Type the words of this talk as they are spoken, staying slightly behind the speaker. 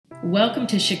Welcome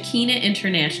to Shekinah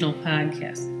International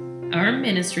Podcast. Our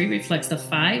ministry reflects the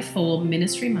five-fold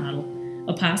ministry model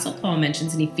Apostle Paul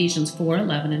mentions in Ephesians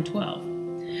 4:11 and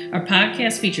 12. Our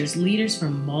podcast features leaders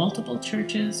from multiple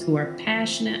churches who are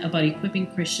passionate about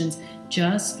equipping Christians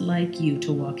just like you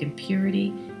to walk in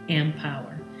purity and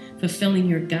power, fulfilling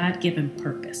your God-given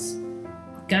purpose.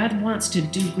 God wants to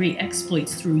do great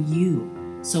exploits through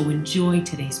you, so enjoy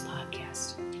today's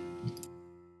podcast.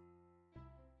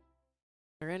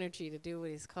 Our energy to do what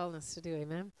he's calling us to do.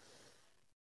 Amen.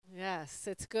 Yes,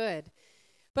 it's good.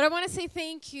 But I want to say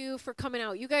thank you for coming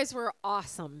out. You guys were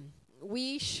awesome.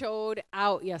 We showed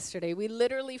out yesterday. We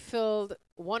literally filled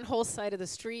one whole side of the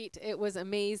street. It was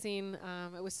amazing.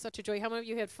 It was such a joy. How many of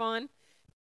you had fun?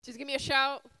 Just give me a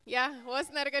shout. Yeah,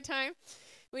 wasn't that a good time?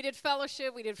 We did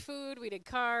fellowship. We did food. We did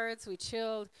cards. We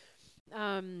chilled.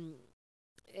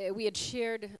 We had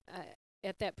shared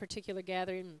at that particular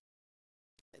gathering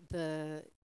the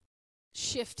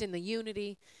shift in the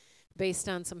unity based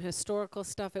on some historical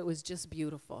stuff. It was just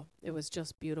beautiful. It was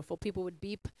just beautiful. People would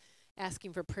beep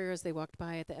asking for prayer as they walked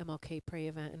by at the MLK Pray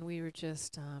event, and we were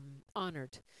just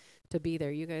honored to be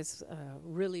there. You guys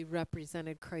really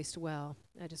represented Christ well.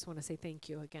 I just want to say thank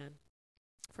you again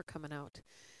for coming out.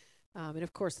 And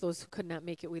of course, those who could not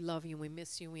make it, we love you and we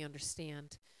miss you and we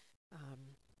understand.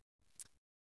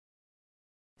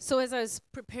 So as I was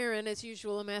preparing, as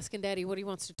usual, I'm asking Daddy what he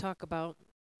wants to talk about.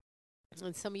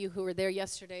 And some of you who were there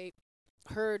yesterday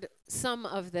heard some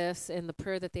of this in the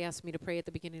prayer that they asked me to pray at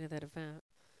the beginning of that event,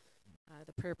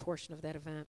 the prayer portion of that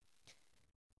event.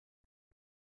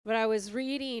 But I was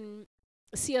reading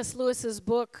C.S. Lewis's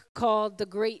book called The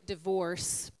Great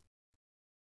Divorce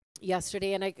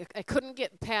yesterday, and I couldn't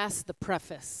get past the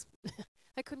preface.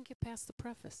 I couldn't get past the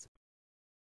preface.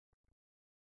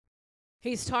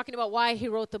 He's talking about why he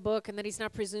wrote the book and that he's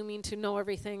not presuming to know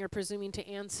everything or presuming to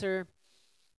answer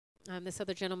this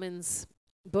other gentleman's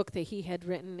book that he had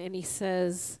written. And he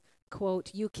says,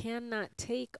 quote, "You cannot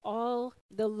take all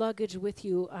the luggage with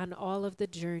you on all of the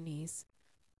journeys.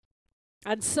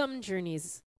 On some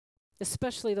journeys,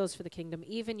 especially those for the kingdom,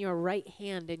 even your right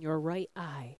hand and your right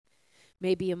eye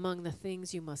may be among the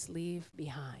things you must leave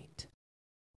behind."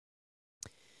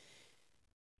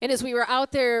 And as we were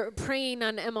out there praying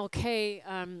on MLK,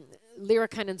 Lyra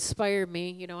kind of inspired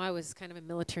me. You know, I was kind of in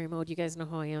military mode. You guys know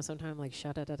how I am. Sometimes I'm like,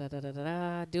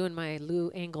 sha-da-da-da-da-da-da, doing my Lou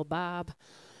Angle Bob.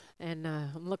 And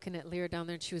I'm looking at Lyra down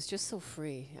there, and she was just so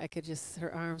free. I could just,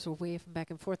 her arms were waving back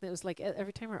and forth. And it was like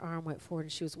every time her arm went forward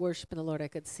and she was worshiping the Lord, I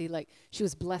could see like she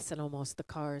was blessing almost the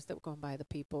cars that were going by, the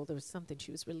people. There was something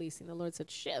she was releasing. The Lord said,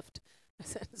 "Shift." I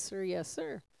said, "Sir, yes,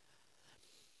 sir."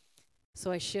 So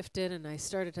I shifted, and I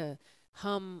started to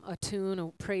hum a tune,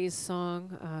 a praise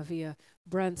song via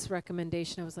Brent's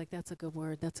recommendation. I was like, that's a good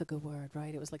word,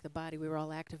 right? It was like the body, we were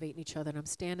all activating each other, and I'm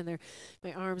standing there,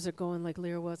 my arms are going like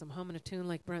Lyra was, I'm humming a tune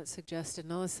like Brent suggested,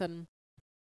 and all of a sudden,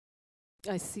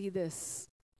 I see this,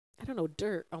 I don't know,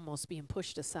 dirt almost being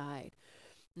pushed aside,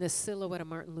 and this silhouette of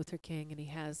Martin Luther King, and he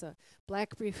has a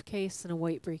black briefcase and a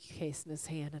white briefcase in his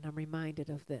hand, and I'm reminded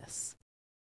of this,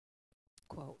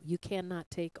 quote, "You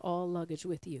cannot take all luggage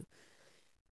with you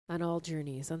on all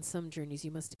journeys. On some journeys,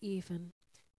 you must even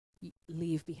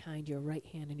leave behind your right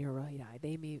hand and your right eye.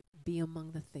 They may be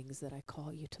among the things that I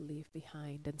call you to leave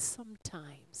behind." And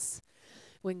sometimes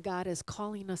when God is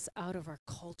calling us out of our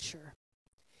culture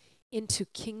into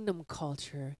kingdom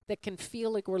culture that can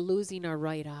feel like we're losing our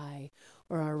right eye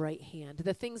or our right hand,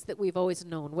 the things that we've always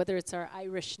known, whether it's our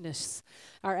Irishness,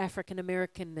 our African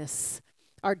Americanness,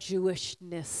 our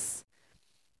Jewishness,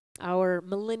 our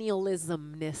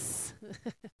millennialismness,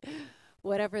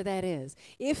 whatever that is.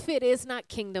 If it is not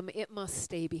kingdom, it must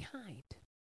stay behind.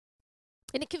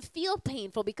 And it can feel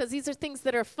painful because these are things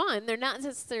that are fun. They're not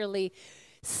necessarily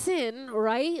sin,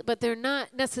 right? But they're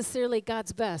not necessarily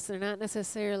God's best. They're not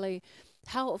necessarily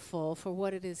helpful for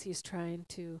what it is he's trying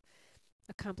to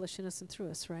accomplish in us and through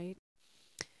us, right?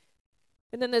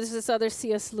 And then there's this other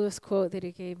C.S. Lewis quote that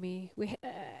he gave me.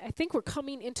 I think we're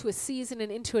coming into a season and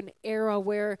into an era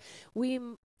where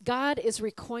God is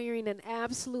requiring an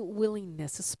absolute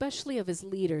willingness, especially of his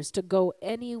leaders, to go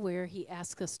anywhere he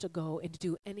asks us to go and to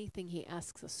do anything he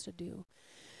asks us to do.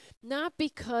 Not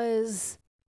because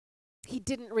he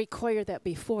didn't require that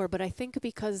before, but I think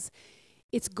because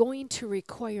it's going to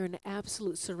require an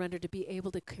absolute surrender to be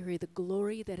able to carry the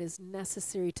glory that is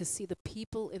necessary to see the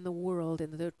people in the world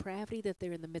and the depravity that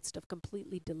they're in the midst of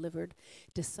completely delivered,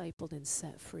 discipled, and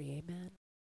set free. Amen.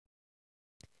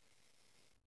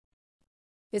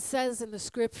 It says in the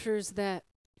scriptures that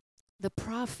the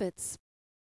prophets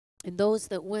and those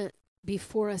that went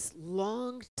before us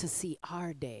longed to see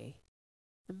our day.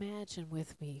 Imagine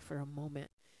with me for a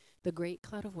moment The great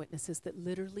cloud of witnesses that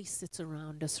literally sits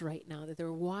around us right now, that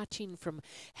they're watching from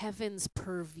heaven's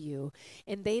purview,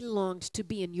 and they longed to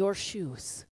be in your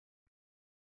shoes,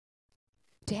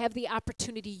 to have the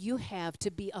opportunity you have to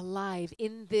be alive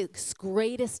in this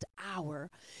greatest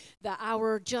hour, the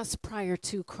hour just prior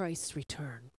to Christ's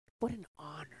return. What an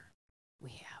honor we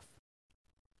have.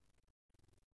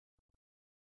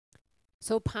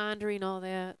 So pondering all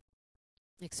that,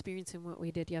 experiencing what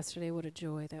we did yesterday, what a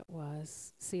joy that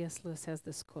was. C.S. Lewis has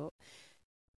this quote: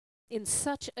 "In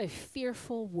such a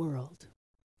fearful world,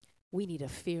 we need a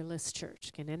fearless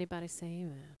church." Can anybody say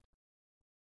amen?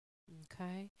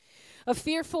 Okay. A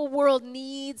fearful world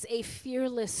needs a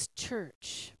fearless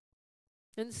church.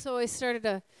 And so I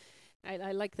started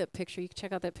I like that picture. You can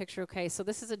check out that picture. Okay, so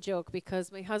this is a joke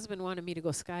because my husband wanted me to go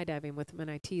skydiving with him, and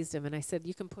I teased him, and I said,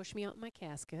 you can push me out in my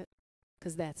casket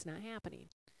because that's not happening.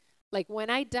 Like when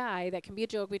I die, that can be a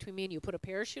joke between me and you. Put a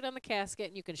parachute on the casket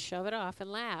and you can shove it off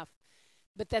and laugh.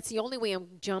 But that's the only way I'm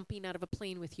jumping out of a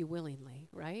plane with you willingly,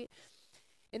 right?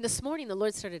 And this morning, the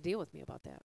Lord started to deal with me about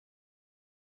that.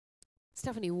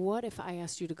 Stephanie, what if I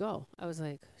asked you to go? I was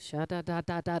like,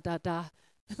 sha-da-da-da-da-da-da.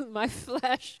 My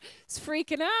flesh is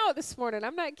freaking out this morning.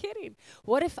 I'm not kidding.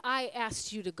 What if I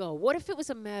asked you to go? What if it was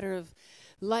a matter of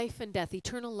life and death,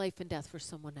 eternal life and death for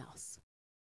someone else?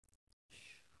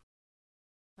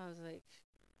 I was like,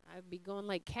 I'd be going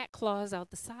like cat claws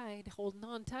out the side, holding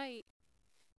on tight.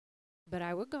 But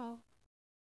I would go,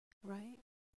 right?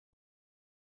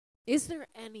 Is there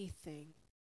anything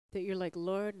that you're like,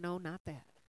 Lord, no, not that?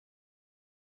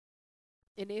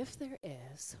 And if there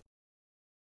is,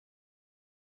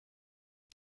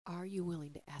 are you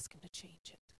willing to ask him to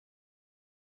change it?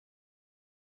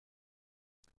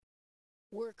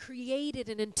 We're created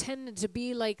and intended to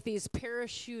be like these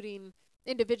parachuting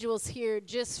individuals here,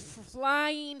 just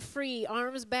flying free,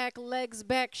 arms back, legs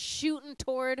back, shooting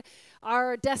toward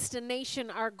our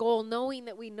destination, our goal, knowing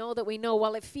that we know that we know.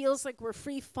 While it feels like we're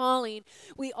free falling,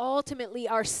 we ultimately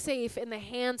are safe in the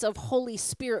hands of Holy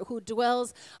Spirit who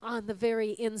dwells on the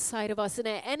very inside of us. And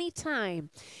at any time,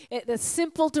 at the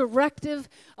simple directive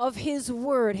of his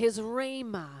word, his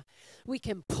rhema, we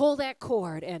can pull that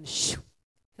cord and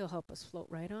he'll help us float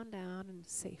right on down in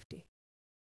safety.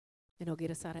 And he'll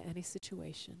get us out of any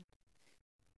situation.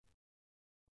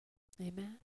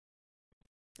 Amen?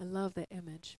 I love that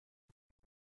image.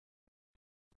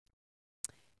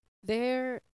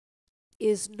 There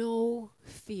is no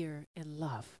fear in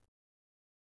love.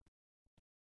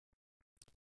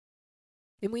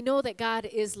 And we know that God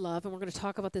is love, and we're going to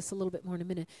talk about this a little bit more in a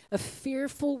minute. A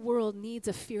fearful world needs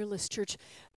a fearless church.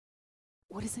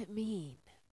 What does it mean?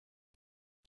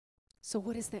 So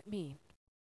what does that mean?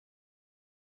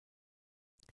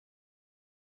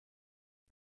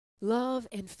 Love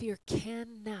and fear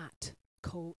cannot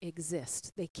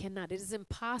coexist. They cannot. It is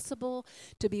impossible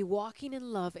to be walking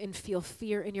in love and feel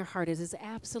fear in your heart. It is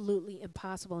absolutely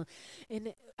impossible.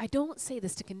 And I don't say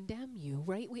this to condemn you,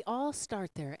 right? We all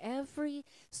start there. Every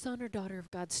son or daughter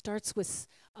of God starts with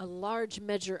a large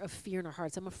measure of fear in our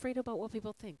hearts. I'm afraid about what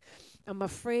people think. I'm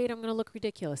afraid I'm going to look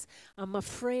ridiculous. I'm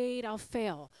afraid I'll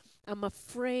fail. I'm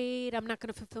afraid I'm not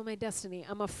going to fulfill my destiny.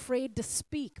 I'm afraid to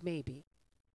speak, maybe.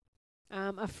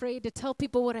 I'm afraid to tell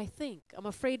people what I think. I'm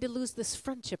afraid to lose this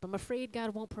friendship. I'm afraid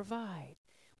God won't provide.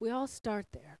 We all start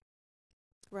there,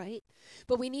 right?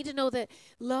 But we need to know that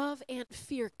love and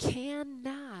fear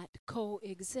cannot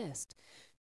coexist.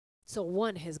 So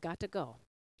one has got to go,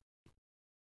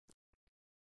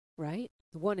 right?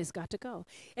 One has got to go.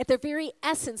 At their very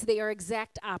essence, they are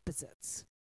exact opposites.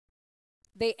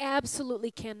 They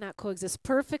absolutely cannot coexist.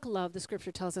 Perfect love, the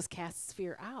scripture tells us, casts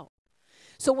fear out.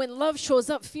 So when love shows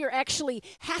up, fear actually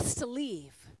has to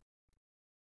leave.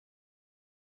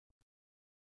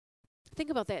 Think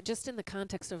about that just in the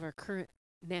context of our current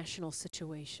national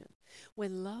situation.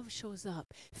 When love shows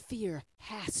up, fear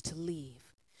has to leave.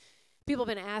 People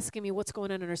have been asking me what's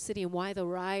going on in our city and why the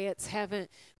riots haven't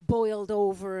boiled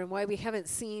over and why we haven't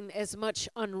seen as much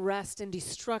unrest and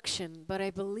destruction. But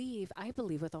I believe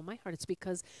with all my heart, it's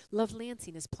because Love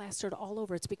Lansing is plastered all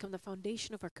over. It's become the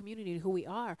foundation of our community and who we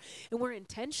are. And we're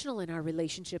intentional in our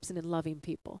relationships and in loving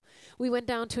people. We went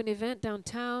down to an event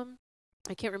downtown.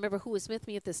 I can't remember who was with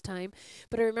me at this time,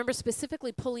 but I remember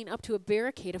specifically pulling up to a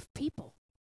barricade of people.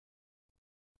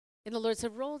 And the Lord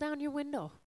said, roll down your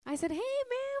window. I said, hey,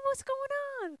 man, what's going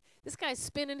on? This guy's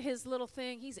spinning his little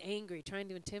thing. He's angry, trying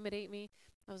to intimidate me.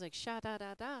 I was like,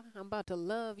 sha-da-da-da. I'm about to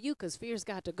love you because fear's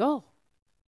got to go.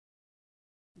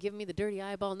 Giving me the dirty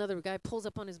eyeball. Another guy pulls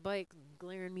up on his bike,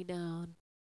 glaring me down.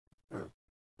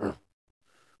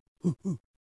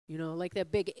 You know, like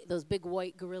those big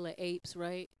white gorilla apes,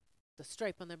 right? the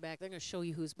stripe on their back. They're going to show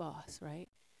you who's boss, right?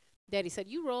 Daddy said,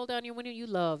 you roll down your window. You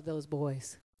love those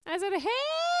boys. I said, hey,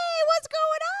 what's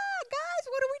going on, guys?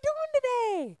 What are we doing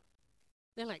today?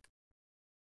 They're like,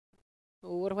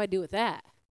 well, what do I do with that,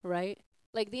 right?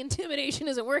 Like, the intimidation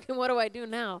isn't working. What do I do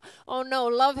now? Oh, no,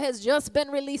 love has just been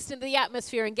released into the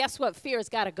atmosphere, and guess what? Fear has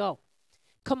got to go.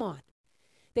 Come on.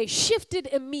 They shifted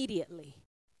immediately.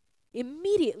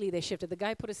 Immediately they shifted. The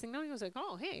guy put his thing down. He was like,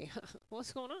 oh, hey,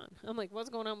 what's going on? I'm like, what's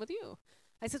going on with you?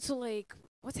 I said, so, like,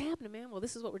 what's happening, man? Well,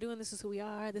 this is what we're doing. This is who we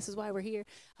are. This is why we're here.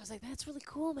 I was like, that's really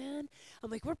cool, man.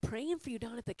 I'm like, we're praying for you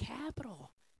down at the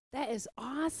Capitol. That is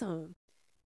awesome.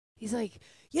 He's like,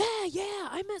 yeah,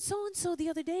 I met so-and-so the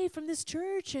other day from this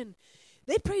church, and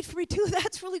they prayed for me too.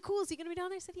 That's really cool. Is he going to be down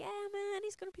there? I said, yeah, man,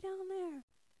 he's going to be down there.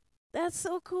 That's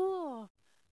so cool.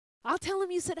 I'll tell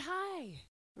him you said hi,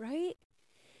 right?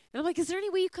 And I'm like, is there any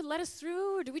way you could let us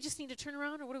through, or do we just need to turn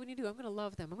around, or what do we need to do? I'm going to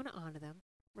love them. I'm going to honor them,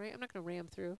 right? I'm not going to ram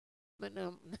through. But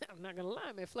no, I'm not going to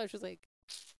lie. My flesh was like,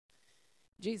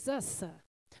 Jesus.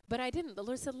 But I didn't. The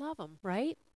Lord said, love them,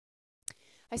 right?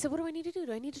 I said, what do I need to do?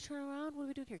 Do I need to turn around? What are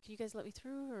we doing here? Can you guys let me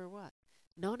through or what?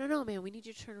 No, man. We need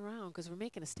you to turn around because we're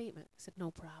making a statement. I said,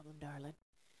 no problem, darling.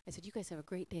 I said, you guys have a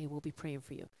great day. We'll be praying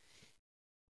for you.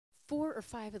 4 or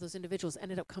 5 of those individuals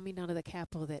ended up coming down to the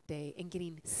Capitol that day and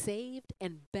getting saved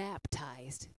and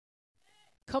baptized.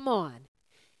 Come on.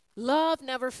 Love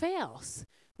never fails,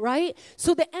 right?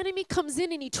 So the enemy comes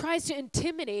in and he tries to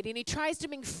intimidate and he tries to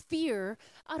bring fear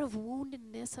out of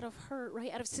woundedness, out of hurt,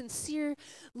 right? Out of sincere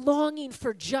longing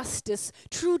for justice,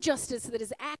 true justice that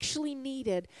is actually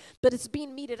needed, but it's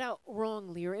being meted out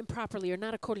wrongly or improperly or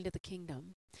not according to the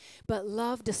kingdom. But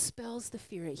love dispels the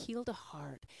fear. It healed a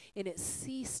heart and it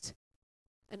ceased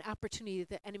an opportunity that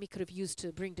the enemy could have used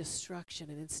to bring destruction,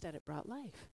 and instead it brought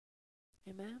life.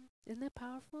 Amen? Isn't that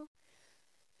powerful?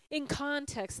 In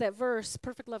context, that verse,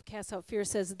 perfect love casts out fear,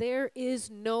 says there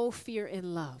is no fear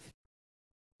in love.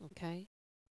 Okay?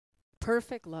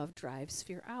 Perfect love drives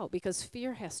fear out because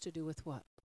fear has to do with what?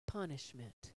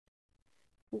 Punishment.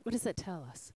 What does that tell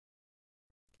us?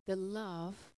 That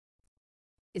love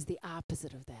is the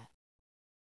opposite of that.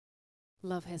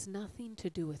 Love has nothing to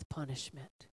do with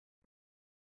punishment.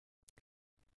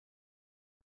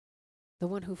 The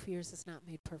one who fears is not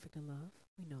made perfect in love.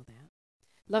 We know that.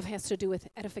 Love has to do with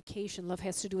edification. Love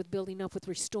has to do with building up, with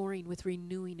restoring, with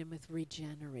renewing, and with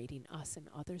regenerating us and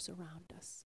others around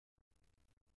us.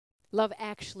 Love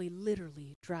actually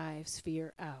literally drives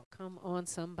fear out. Come on,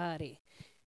 somebody.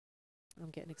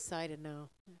 I'm getting excited now.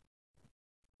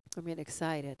 I'm getting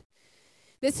excited.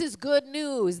 This is good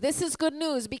news. This is good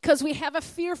news because we have a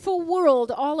fearful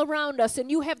world all around us, and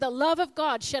you have the love of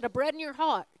God shed abroad in your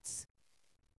hearts.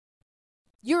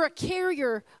 You're a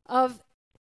carrier of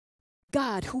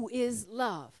God who is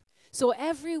love. So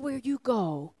everywhere you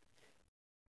go,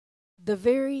 the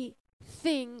very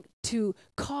thing to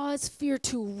cause fear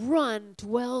to run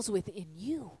dwells within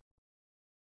you.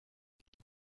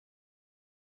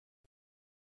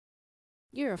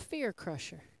 You're a fear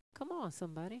crusher. Come on,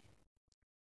 somebody.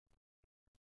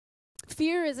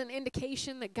 Fear is an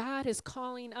indication that God is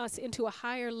calling us into a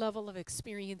higher level of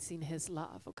experiencing his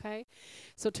love, okay?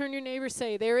 So turn your neighbor,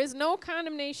 say, there is no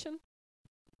condemnation.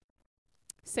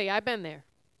 Say, I've been there.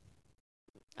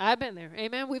 I've been there.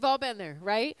 Amen? We've all been there,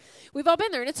 right? We've all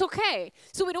been there, and it's okay.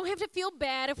 So we don't have to feel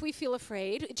bad if we feel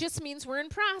afraid. It just means we're in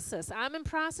process. I'm in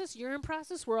process. You're in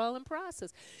process. We're all in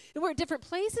process. And we're at different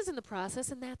places in the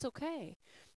process, and that's okay.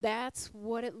 That's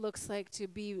what it looks like to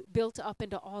be built up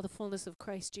into all the fullness of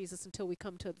Christ Jesus until we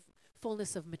come to the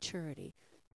fullness of maturity.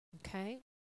 Okay?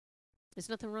 There's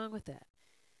nothing wrong with that.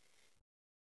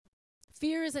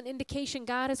 Fear is an indication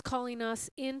God is calling us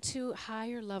into a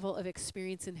higher level of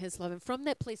experience in his love. And from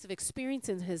that place of experience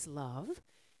in his love,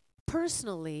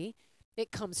 personally,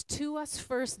 it comes to us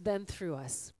first, then through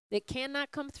us. It cannot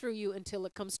come through you until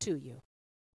it comes to you.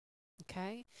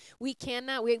 Okay? We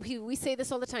cannot, we say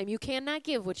this all the time, you cannot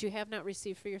give what you have not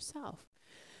received for yourself.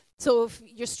 So if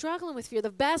you're struggling with fear, the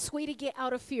best way to get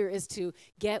out of fear is to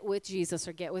get with Jesus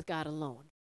or get with God alone.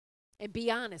 And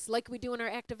be honest, like we do in our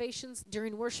activations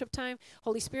during worship time.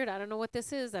 Holy Spirit, I don't know what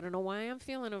this is. I don't know why I'm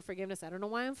feeling unforgiveness. I don't know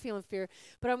why I'm feeling fear.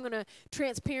 But I'm going to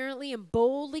transparently and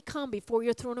boldly come before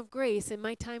your throne of grace in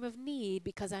my time of need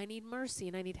because I need mercy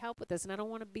and I need help with this. And I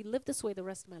don't want to live this way the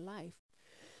rest of my life.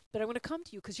 But I want to come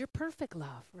to you because you're perfect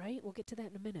love, right? We'll get to that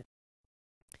in a minute.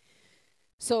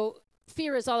 So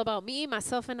fear is all about me,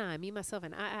 myself, and I. Me, myself,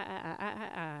 and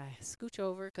I. Scooch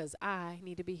over because I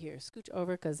need to be here. Scooch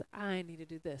over because I need to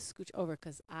do this. Scooch over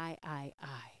because I.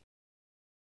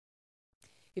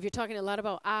 If you're talking a lot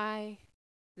about I,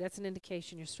 That's an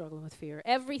indication you're struggling with fear.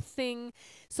 Everything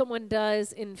someone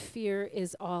does in fear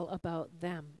is all about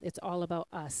them. It's all about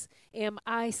us. Am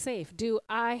I safe? Do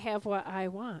I have what I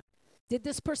want? Did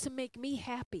this person make me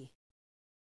happy?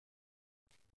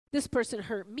 This person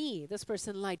hurt me. This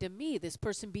person lied to me. This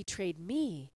person betrayed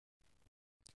me.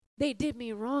 They did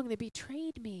me wrong. They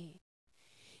betrayed me.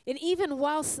 And even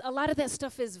whilst a lot of that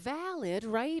stuff is valid,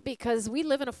 right? Because we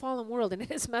live in a fallen world and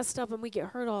it is messed up and we get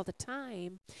hurt all the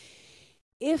time.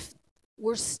 If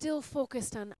we're still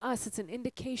focused on us, it's an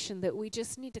indication that we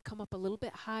just need to come up a little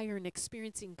bit higher in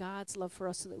experiencing God's love for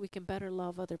us so that we can better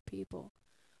love other people.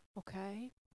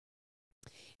 Okay?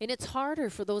 And it's harder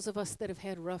for those of us that have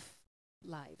had rough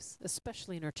lives,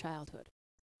 especially in our childhood.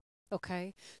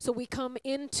 Okay? So we come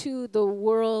into the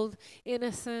world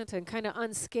innocent and kind of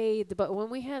unscathed, but when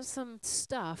we have some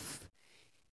stuff,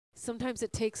 sometimes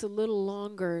it takes a little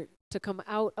longer to come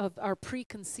out of our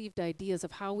preconceived ideas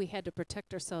of how we had to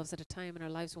protect ourselves at a time in our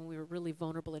lives when we were really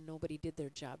vulnerable and nobody did their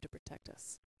job to protect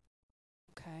us.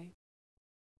 Okay?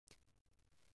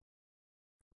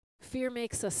 Fear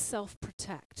makes us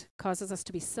self-protect, causes us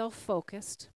to be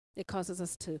self-focused. It causes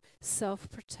us to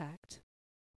self-protect.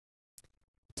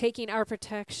 Taking our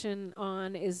protection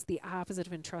on is the opposite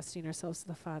of entrusting ourselves to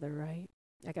the Father, right?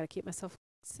 I got to keep myself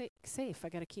safe. I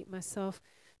got to keep myself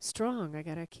strong. I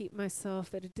got to keep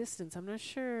myself at a distance. I'm not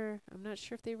sure. I'm not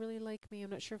sure if they really like me. I'm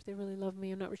not sure if they really love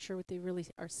me. I'm not sure if they really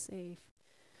are safe,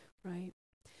 right?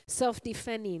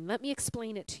 Self-defending. Let me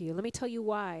explain it to you. Let me tell you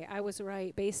why I was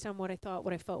right based on what I thought,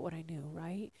 what I felt, what I knew,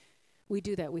 right? We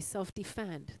do that. We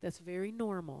self-defend. That's very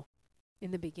normal in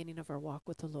the beginning of our walk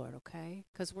with the Lord, okay?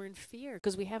 Because we're in fear,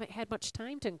 because we haven't had much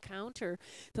time to encounter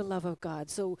the love of God.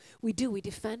 So we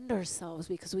defend ourselves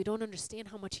because we don't understand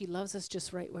how much He loves us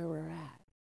just right where we're at,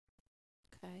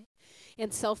 okay?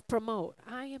 And self-promote.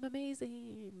 I am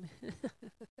amazing.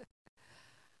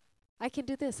 I can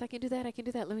do this, I can do that, I can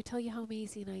do that. Let me tell you how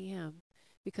amazing I am.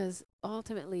 Because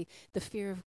ultimately, the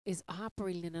fear is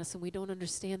operating in us and we don't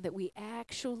understand that we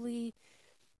actually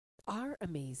are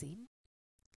amazing,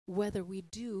 whether we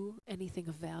do anything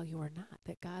of value or not,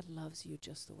 that God loves you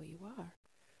just the way you are,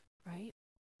 right?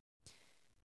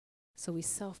 So we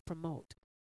self-promote.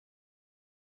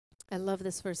 I love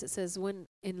this verse. It says, when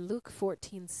in Luke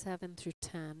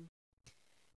 14:7-10,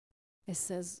 it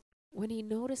says, when he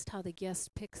noticed how the guests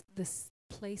picked the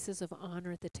places of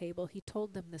honor at the table, he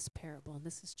told them this parable, and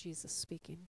this is Jesus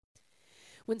speaking.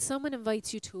 When someone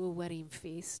invites you to a wedding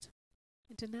feast,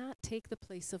 do not take the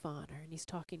place of honor. And he's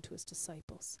talking to his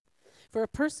disciples. For a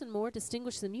person more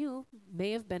distinguished than you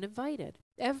may have been invited.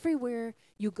 Everywhere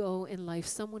you go in life,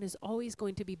 someone is always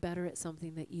going to be better at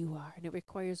something that you are. And it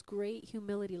requires great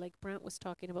humility, like Brent was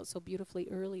talking about so beautifully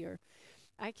earlier.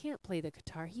 I can't play the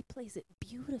guitar. He plays it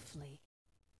beautifully,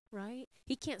 right?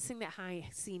 He can't sing that high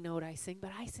C note I sing,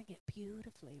 but I sing it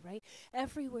beautifully, right?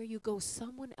 Everywhere you go,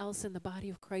 someone else in the body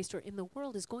of Christ or in the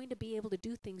world is going to be able to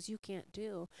do things you can't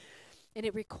do. And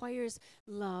it requires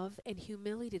love and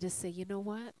humility to say, you know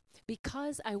what?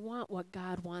 Because I want what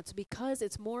God wants, because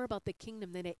it's more about the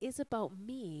kingdom than it is about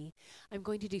me, I'm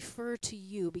going to defer to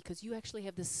you because you actually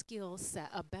have the skill set,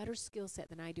 a better skill set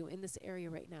than I do in this area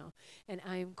right now. And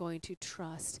I am going to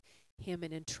trust Him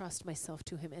and entrust myself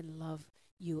to Him and love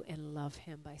you and love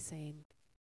Him by saying,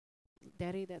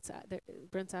 Daddy,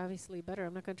 Brent's obviously better.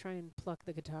 I'm not going to try and pluck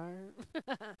the guitar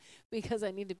because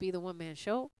I need to be the one-man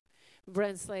show.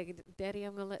 Brent's like, Daddy,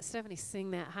 I'm going to let Stephanie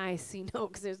sing that high C note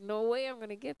because there's no way I'm going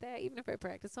to get that even if I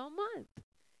practice all month.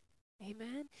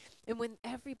 Amen? And when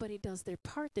everybody does their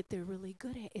part that they're really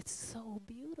good at, it's so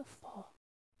beautiful.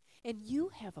 And you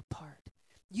have a part.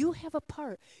 You have a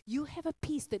part. You have a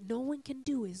piece that no one can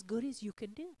do as good as you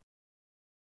can do.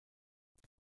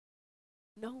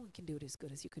 No one can do it as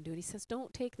good as you can do it. He says,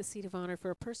 don't take the seat of honor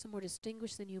for a person more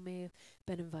distinguished than you may have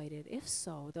been invited. If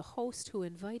so, the host who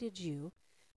invited you,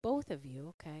 both of you,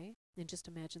 okay, and just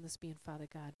imagine this being Father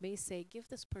God, may say, give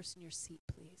this person your seat,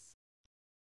 please.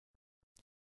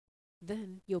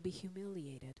 Then you'll be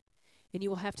humiliated, and you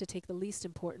will have to take the least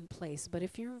important place. But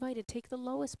if you're invited, take the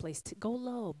lowest place. Go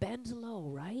low, bend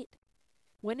low, right?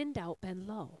 When in doubt, bend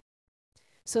low.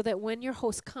 So that when your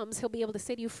host comes, he'll be able to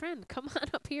say to you, friend, come on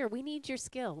up here. We need your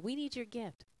skill. We need your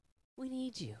gift. We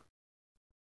need you.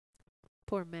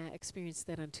 Poor Matt experienced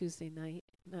that on Tuesday night,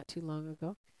 not too long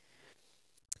ago.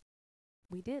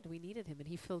 We did. We needed him, and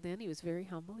he filled in. He was very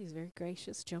humble. He was very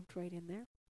gracious, jumped right in there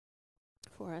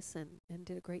for us and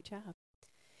did a great job.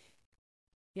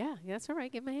 Yeah, that's all right.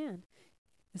 Give him a hand.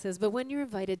 It says, but when you're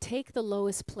invited, take the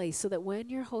lowest place so that when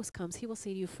your host comes, he will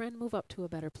say to you, friend, move up to a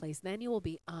better place. Then you will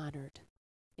be honored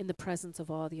in the presence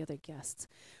of all the other guests.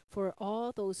 For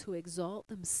all those who exalt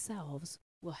themselves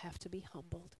will have to be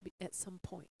humbled at some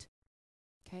point.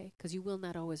 Okay? Because you will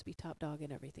not always be top dog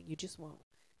in everything. You just won't.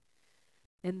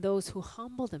 And those who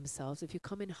humble themselves, if you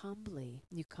come in humbly,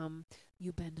 you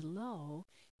bend low,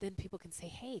 then people can say,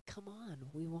 hey, come on,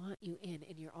 we want you in,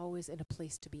 and you're always in a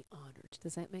place to be honored.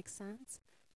 Does that make sense?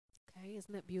 Okay,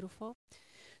 isn't that beautiful?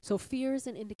 So fear is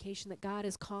an indication that God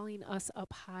is calling us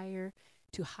up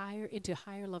into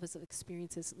higher levels of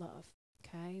experiences love.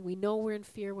 Okay? We know we're in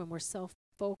fear when we're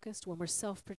self-focused, when we're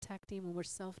self-protecting, when we're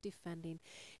self-defending,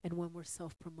 and when we're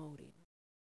self-promoting.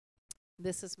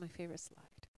 This is my favorite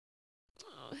slide.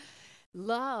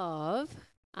 Love,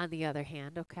 on the other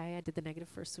hand, okay, I did the negative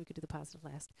first so we could do the positive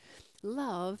last.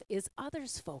 Love is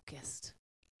others-focused,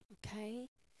 okay?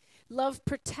 Love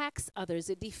protects others,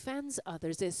 it defends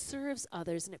others, it serves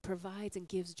others, and it provides and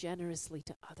gives generously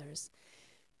to others.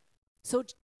 So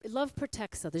love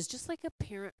protects others, just like a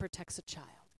parent protects a child,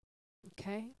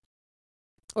 okay?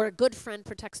 Or a good friend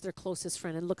protects their closest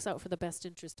friend and looks out for the best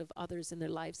interest of others in their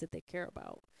lives that they care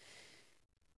about.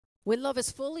 When love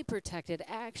is fully protected,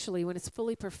 actually, when it's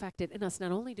fully perfected in us,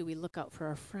 not only do we look out for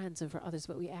our friends and for others,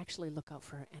 but we actually look out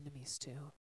for our enemies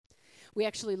too. We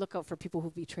actually look out for people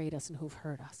who've betrayed us and who've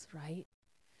hurt us, right?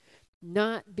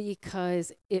 Not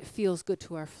because it feels good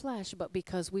to our flesh, but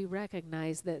because we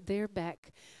recognize that they're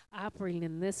back operating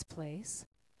in this place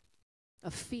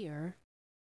of fear,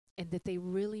 and that they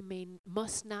really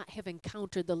must not have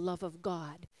encountered the love of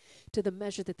God to the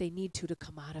measure that they need to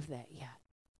come out of that yet.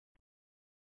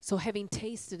 So having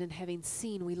tasted and having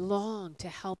seen, we long to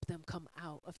help them come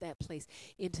out of that place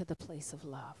into the place of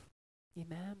love.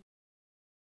 Amen.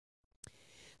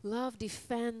 Love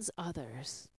defends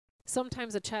others.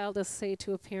 Sometimes a child will say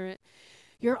to a parent,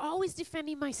 you're always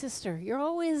defending my sister. You're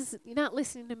always not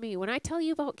listening to me. When I tell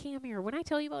you about Cammie or when I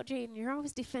tell you about Jaden, you're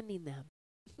always defending them.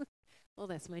 Well,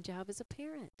 that's my job as a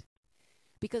parent.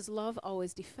 Because love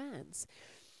always defends,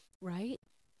 right?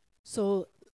 So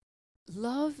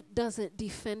love doesn't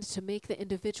defend to make the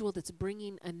individual that's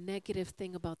bringing a negative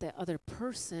thing about that other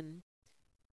person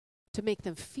to make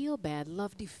them feel bad.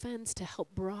 Love defends to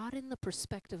help broaden the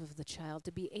perspective of the child,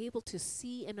 to be able to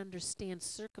see and understand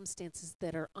circumstances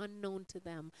that are unknown to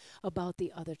them about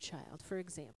the other child. For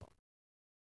example,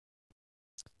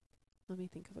 let me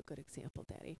think of a good example,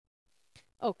 Daddy.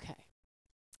 Okay.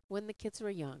 When the kids were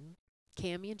young,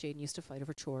 Cammie and Jaden used to fight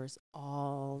over chores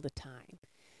all the time.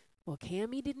 Well,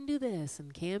 Cammie didn't do this,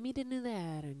 and Cammie didn't do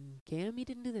that, and Cammie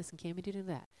didn't do this, and Cammie didn't do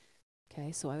that.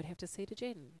 Okay, so I would have to say to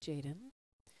Jaden,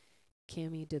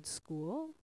 Cammie did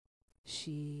school,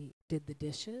 she did the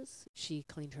dishes, she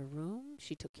cleaned her room,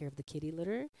 she took care of the kitty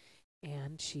litter,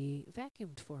 and she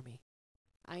vacuumed for me.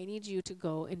 I need you to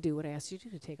go and do what I asked you to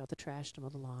do, to take out the trash, to mow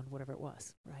the lawn, whatever it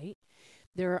was, right?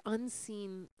 There are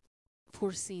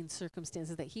foreseen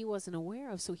circumstances that he wasn't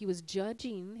aware of, so he was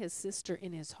judging his sister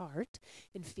in his heart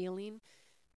and feeling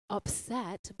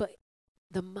upset, but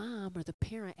the mom or the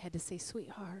parent had to say,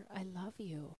 sweetheart, I love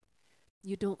you.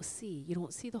 You don't see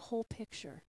the whole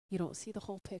picture. You don't see the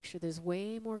whole picture. There's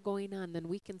way more going on than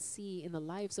we can see in the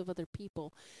lives of other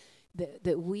people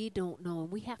that we don't know,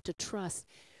 and we have to trust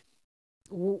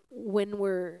when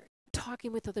we're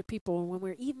talking with other people, when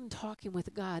we're even talking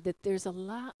with God, that there's a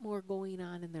lot more going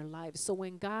on in their lives. So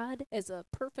when God, as a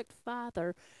perfect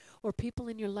father, or people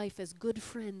in your life as good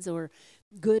friends or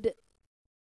good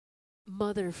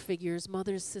mother figures,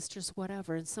 mothers, sisters,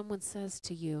 whatever, and someone says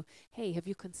to you, hey, have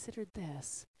you considered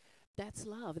this? That's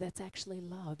love. That's actually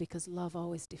love, because love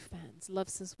always defends. Love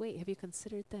says, wait, have you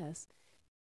considered this?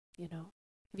 Have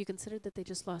you considered that they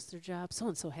just lost their job?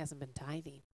 So-and-so hasn't been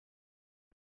tithing.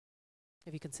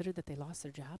 Have you considered that they lost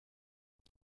their job?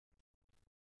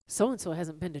 So-and-so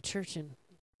hasn't been to church and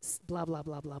blah, blah,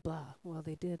 blah, blah, blah. Well,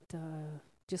 they did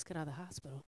just get out of the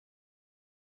hospital.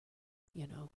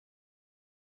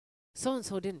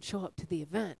 So-and-so didn't show up to the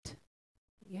event.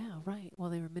 Yeah, right. Well,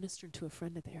 they were ministering to a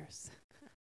friend of theirs.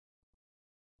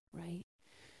 Right?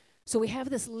 So we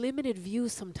have this limited view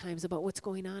sometimes about what's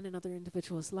going on in other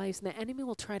individuals' lives, and the enemy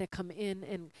will try to come in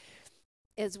and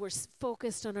as we're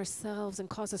focused on ourselves and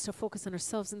cause us to focus on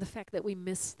ourselves and the fact that we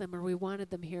missed them or we wanted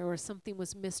them here or something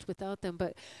was missed without them.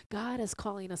 But God is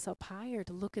calling us up higher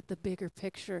to look at the bigger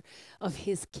picture of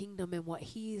his kingdom and what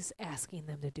he's asking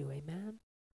them to do. Amen?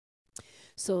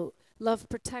 So love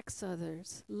protects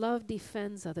others. Love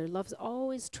defends others. Love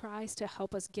always tries to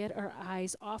help us get our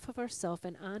eyes off of ourselves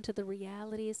and onto the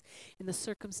realities and the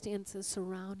circumstances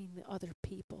surrounding the other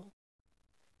people.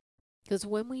 Because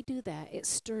when we do that, it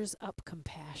stirs up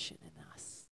compassion in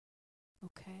us.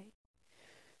 Okay?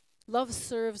 Love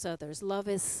serves others. Love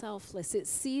is selfless. It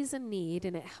sees a need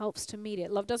and it helps to meet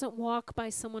it. Love doesn't walk by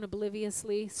someone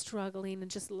obliviously struggling and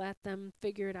just let them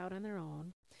figure it out on their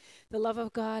own. The love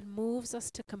of God moves us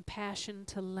to compassion,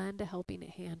 to lend a helping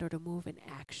hand, or to move in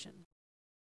action.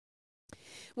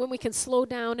 When we can slow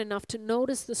down enough to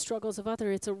notice the struggles of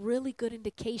others, it's a really good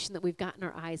indication that we've gotten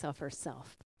our eyes off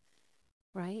ourselves,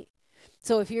 right?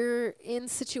 So if you're in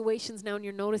situations now and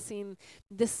you're noticing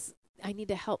this, I need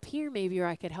to help here maybe, or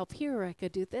I could help here, or I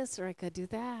could do this, or I could do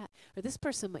that, or this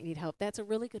person might need help, that's a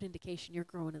really good indication you're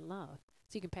growing in love.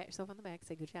 So you can pat yourself on the back and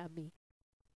say, good job, me.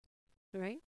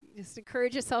 Right? Just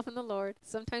encourage yourself in the Lord.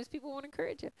 Sometimes people won't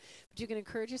encourage you, but you can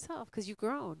encourage yourself because you've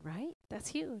grown, right? That's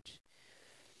huge,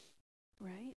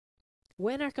 right?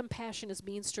 When our compassion is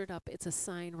being stirred up, it's a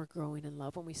sign we're growing in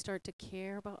love. When we start to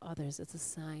care about others, it's a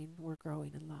sign we're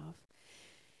growing in love.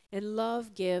 And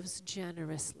love gives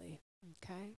generously,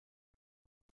 okay?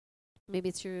 Maybe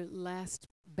it's your last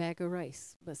bag of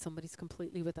rice, but somebody's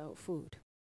completely without food.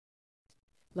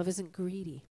 Love isn't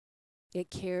greedy. It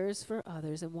cares for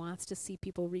others and wants to see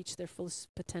people reach their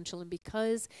fullest potential. And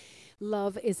because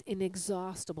love is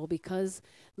inexhaustible, because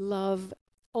love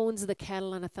owns the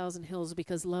cattle on 1,000 hills,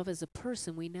 because love is a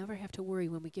person, we never have to worry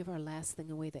when we give our last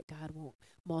thing away that God won't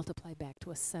multiply back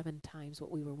to us 7 times what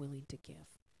we were willing to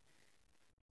give.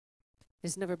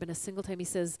 There's never been a single time he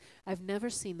says, I've never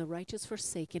seen the righteous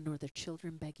forsaken nor their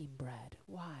children begging bread.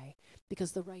 Why?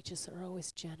 Because the righteous are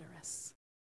always generous.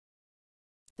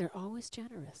 They're always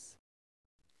generous.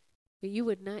 You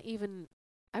would not even,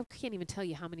 I can't even tell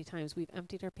you how many times we've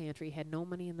emptied our pantry, had no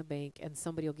money in the bank, and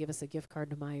somebody will give us a gift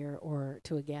card to Meijer or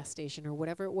to a gas station or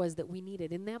whatever it was that we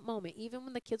needed. In that moment, even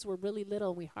when the kids were really little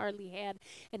and we hardly had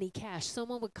any cash,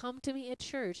 someone would come to me at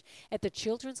church at the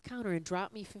children's counter and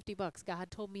drop me $50. God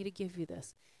told me to give you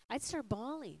this. I'd start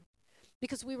bawling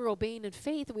because we were obeying in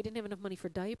faith and we didn't have enough money for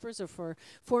diapers or for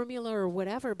formula or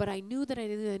whatever, but I knew that I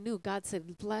knew God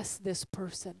said, bless this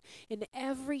person. And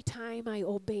every time I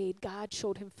obeyed, God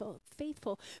showed him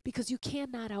faithful, because you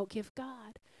cannot outgive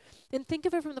God. And think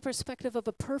of it from the perspective of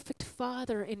a perfect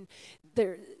father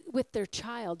with their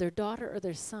child, their daughter or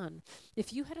their son.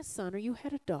 If you had a son or you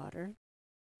had a daughter,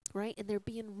 right, and they're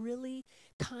being really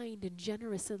kind and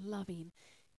generous and loving,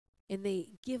 and they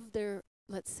give their,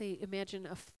 let's say, imagine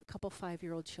a couple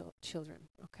 5-year-old children,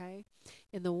 okay?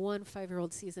 And the one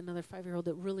 5-year-old sees another 5-year-old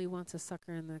that really wants a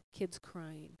sucker, and the kid's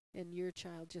crying, and your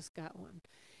child just got one.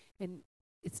 And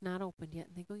it's not opened yet.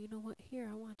 And they go, you know what? Here,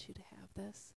 I want you to have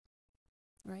this,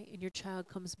 right? And your child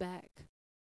comes back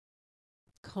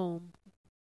home,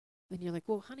 and you're like,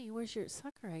 well, honey, where's your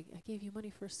sucker? I gave you money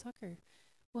for a sucker.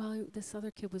 Well, this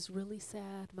other kid was really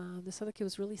sad, Mom. This other kid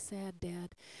was really sad,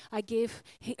 Dad. I gave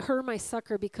her my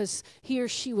sucker because he or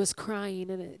she was crying,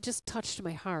 and it just touched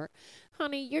my heart.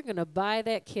 Honey, you're going to buy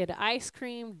that kid ice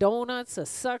cream, donuts, a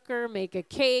sucker, make a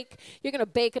cake. You're going to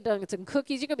bake a donuts and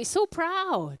cookies. You're going to be so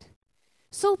proud.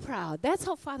 So proud. That's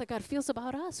how Father God feels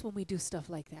about us when we do stuff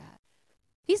like that.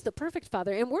 He's the perfect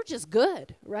Father, and we're just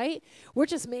good, right? We're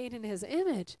just made in his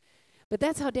image. But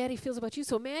that's how Daddy feels about you.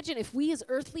 So imagine if we as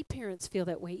earthly parents feel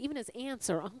that way, even as aunts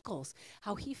or uncles,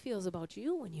 how he feels about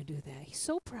you when you do that. He's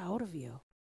so proud of you.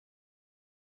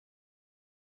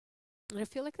 And I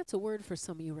feel like that's a word for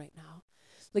some of you right now.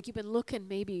 Like you've been looking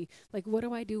maybe, like, what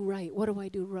do I do right? What do I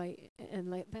do right?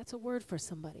 And like that's a word for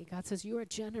somebody. God says, you are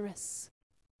generous.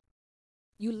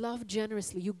 You love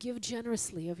generously. You give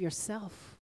generously of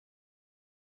yourself.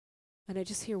 And I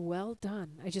just hear, well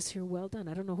done. I just hear, well done.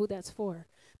 I don't know who that's for,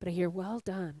 but I hear, well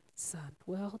done, son.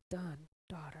 Well done,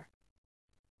 daughter.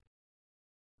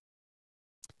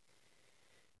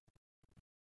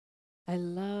 I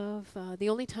love, the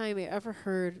only time I ever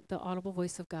heard the audible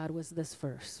voice of God was this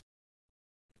verse.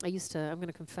 I'm going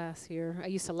to confess here, I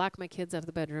used to lock my kids out of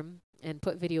the bedroom and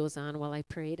put videos on while I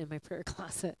prayed in my prayer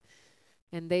closet.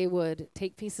 And they would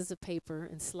take pieces of paper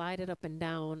and slide it up and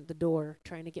down the door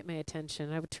trying to get my attention.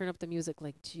 I would turn up the music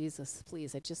like, Jesus,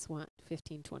 please, I just want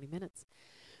 15, 20 minutes.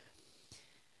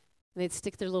 And they'd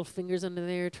stick their little fingers under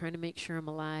there trying to make sure I'm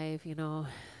alive, you know.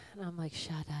 And I'm like,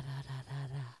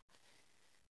 sha-da-da-da-da-da.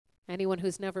 Anyone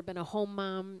who's never been a home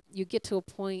mom, you get to a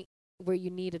point where you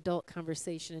need adult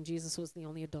conversation, and Jesus was the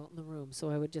only adult in the room. So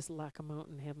I would just lock them out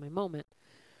and have my moment.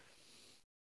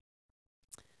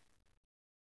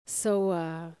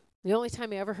 So the only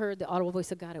time I ever heard the audible voice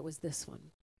of God, it was this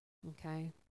one,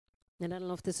 okay? And I don't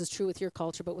know if this is true with your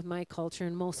culture, but with my culture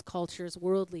and most cultures,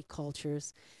 worldly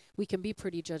cultures, we can be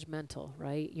pretty judgmental,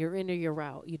 right? You're in or you're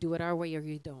out. You do it our way or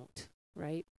you don't,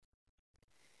 right?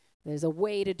 There's a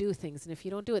way to do things, and if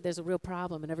you don't do it, there's a real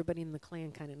problem, and everybody in the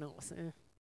clan kind of knows,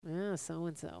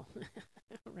 so-and-so,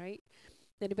 right?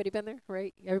 Anybody been there,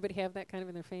 right? Everybody have that kind of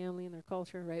in their family, in their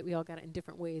culture, right? We all got it in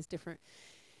different ways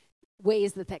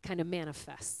that kind of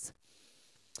manifests.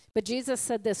 But Jesus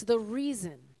said this, the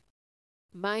reason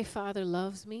my Father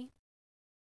loves me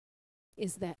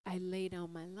is that I lay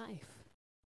down my life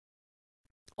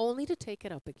only to take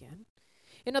it up again.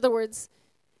 In other words,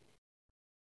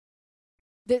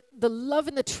 the love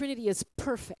in the Trinity is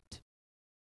perfect.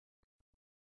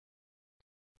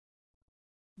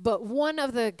 But one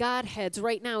of the Godheads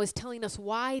right now is telling us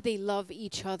why they love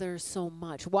each other so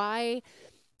much, why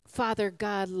Father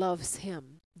God loves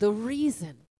him. The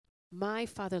reason my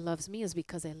Father loves me is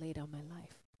because I lay down my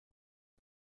life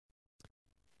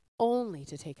only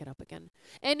to take it up again.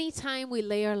 Anytime we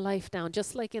lay our life down,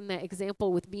 just like in that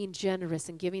example with being generous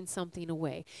and giving something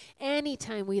away,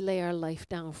 anytime we lay our life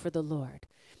down for the Lord,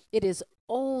 it is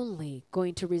only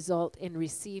going to result in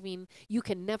receiving. You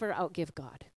can never outgive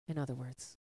God, in other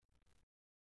words.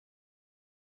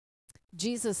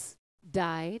 Jesus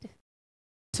died,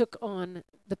 took on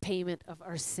the payment of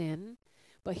our sin,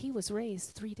 but he was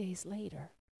raised 3 days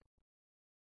later.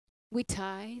 We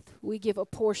tithe, we give a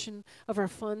portion of our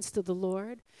funds to the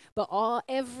Lord, but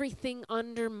everything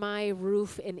under my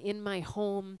roof and in my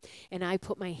home and I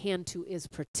put my hand to is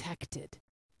protected.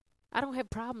 I don't have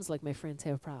problems like my friends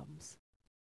have problems.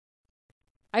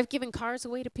 I've given cars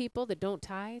away to people that don't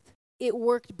tithe. It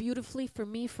worked beautifully for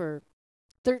me for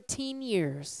 13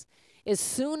 years. As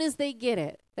soon as they get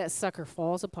it, that sucker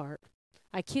falls apart.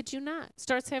 I kid you not.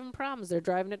 Starts having problems. They're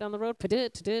driving it down the road.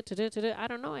 I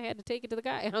don't know. I had to take it to the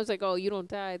guy. And I was like, oh, you don't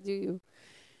tithe, do you?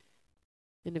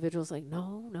 Individual's like,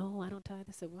 no, I don't tithe.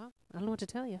 I said, well, I don't know what to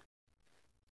tell you.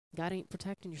 God ain't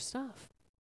protecting your stuff.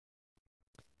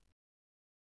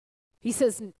 He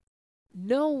says,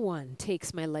 no one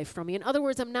takes my life from me. In other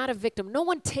words, I'm not a victim. No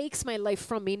one takes my life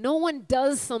from me. No one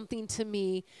does something to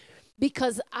me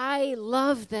because I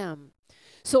love them.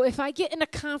 So if I get in a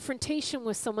confrontation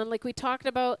with someone like we talked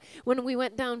about when we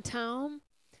went downtown,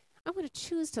 I'm going to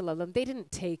choose to love them. They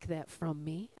didn't take that from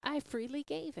me. I freely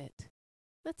gave it.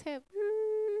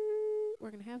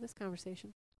 We're going to have this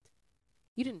conversation.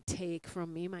 You didn't take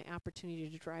from me my opportunity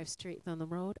to drive straight down the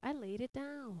road. I laid it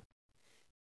down.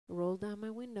 Rolled down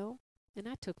my window, and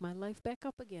I took my life back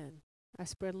up again. I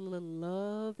spread a little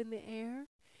love in the air.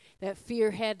 That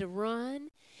fear had to run,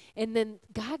 and then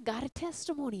God got a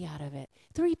testimony out of it.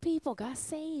 3 people got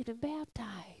saved and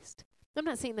baptized. I'm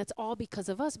not saying that's all because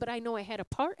of us, but I know I had a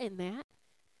part in that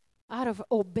out of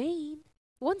obeying.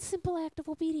 One simple act of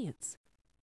obedience.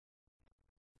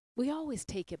 We always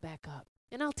take it back up,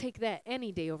 and I'll take that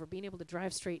any day over being able to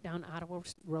drive straight down Ottawa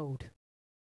Road.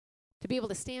 To be able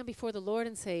to stand before the Lord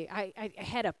and say, I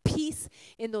had a peace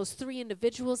in those 3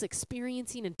 individuals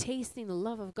experiencing and tasting the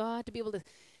love of God. To be able to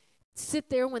sit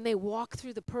there when they walk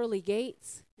through the pearly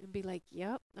gates and be like,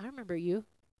 yep, I remember you.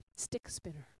 Stick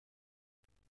spinner.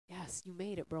 Yes, you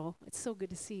made it, bro. It's so good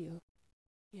to see you.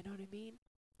 You know what I mean?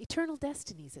 Eternal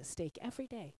destinies at stake every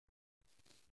day.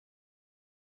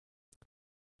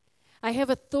 I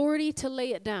have authority to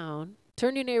lay it down.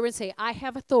 Turn to your neighbor and say, I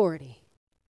have authority.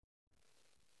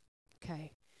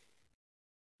 Okay.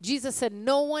 Jesus said,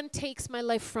 no one takes my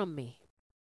life from me.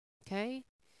 Okay?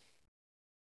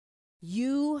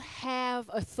 You have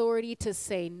authority to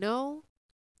say no.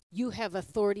 You have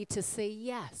authority to say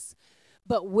yes.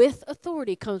 But with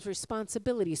authority comes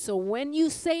responsibility. So when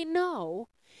you say no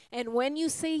and when you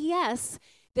say yes,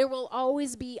 there will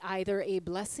always be either a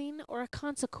blessing or a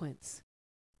consequence.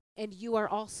 And you are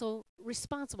also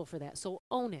responsible for that. So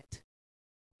own it.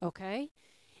 Okay?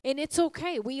 And it's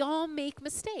okay. We all make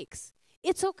mistakes.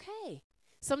 It's okay.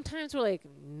 Sometimes we're like,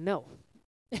 no,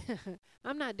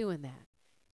 I'm not doing that.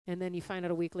 And then you find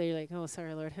out a week later, like, oh,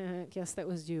 sorry, Lord. Guess that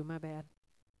was you. My bad.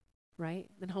 Right?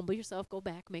 Then humble yourself. Go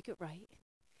back. Make it right.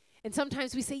 And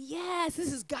sometimes we say, yes,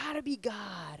 this has got to be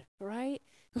God. Right?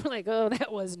 We're like, oh,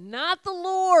 that was not the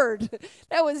Lord.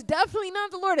 That was definitely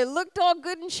not the Lord. It looked all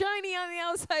good and shiny on the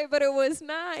outside, but it was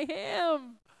not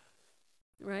him.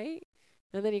 Right?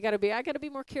 And then I got to be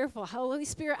more careful. Holy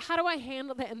Spirit, how do I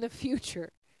handle that in the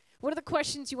future? What are the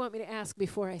questions you want me to ask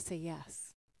before I say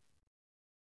yes?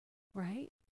 Right?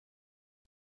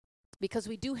 Because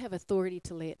we do have authority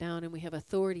to lay it down and we have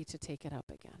authority to take it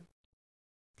up again.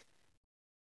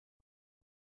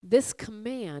 This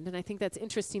command, and I think that's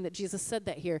interesting that Jesus said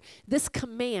that here, this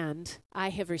command I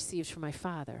have received from my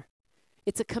Father.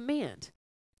 It's a command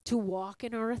to walk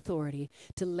in our authority,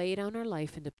 to lay down our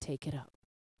life and to take it up.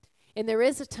 And there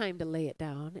is a time to lay it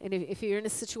down. And if you're in a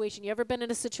situation, you ever been in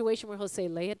a situation where he'll say,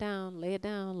 lay it down, lay it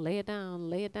down, lay it down,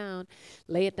 lay it down,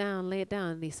 lay it down, lay it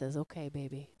down. And he says, okay,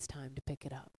 baby, it's time to pick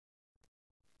it up.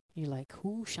 You're like,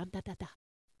 whoo, shanda-da-da.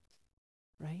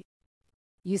 right?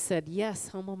 You said, yes,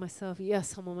 humble myself.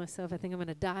 Yes, humble myself. I think I'm going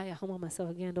to die. I humble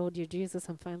myself again. Oh, dear Jesus,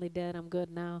 I'm finally dead. I'm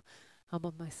good now.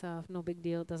 Humble myself. No big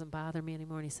deal. It doesn't bother me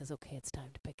anymore. And he says, okay, it's time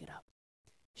to pick it up.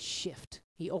 Shift.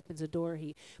 He opens a door.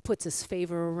 He puts his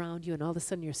favor around you. And all of a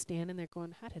sudden you're standing there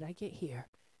going, how did I get here?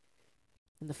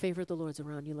 And the favor of the Lord's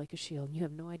around you like a shield. And you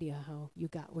have no idea how you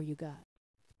got where you got.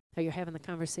 How you're having the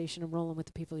conversation and rolling with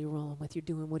the people you're rolling with. You're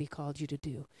doing what he called you to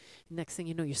do. And next thing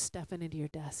you know, you're stepping into your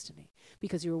destiny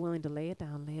because you were willing to lay it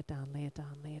down, lay it down, lay it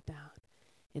down, lay it down.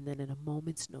 And then in a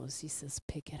moment's notice, he says,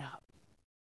 pick it up.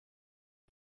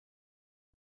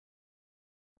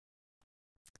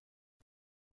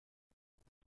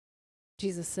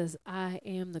 Jesus says, I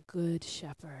am the good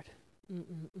shepherd.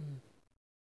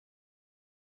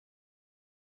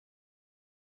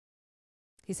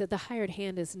 He said, the hired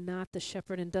hand is not the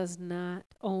shepherd and does not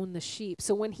own the sheep.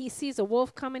 So when he sees a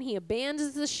wolf coming, he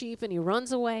abandons the sheep and he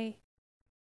runs away.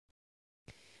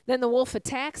 Then the wolf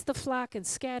attacks the flock and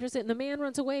scatters it. And the man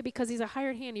runs away because he's a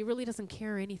hired hand. He really doesn't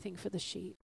care anything for the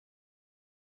sheep.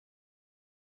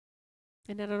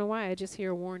 And I don't know why. I just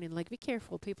hear a warning, like, be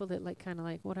careful. People that like kind of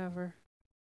like, whatever.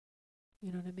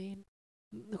 You know what I mean?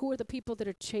 Who are the people that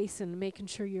are chasing, making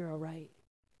sure you're all right?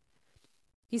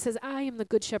 He says, I am the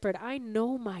good shepherd. I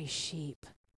know my sheep,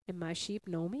 and my sheep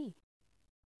know me,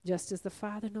 just as the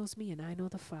Father knows me, and I know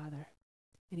the Father.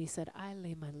 And he said, I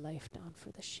lay my life down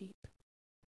for the sheep.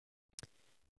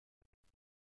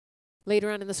 Later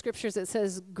on in the scriptures, it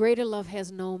says, greater love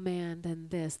has no man than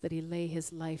this, that he lay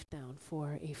his life down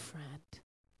for a friend.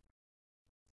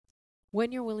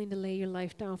 When you're willing to lay your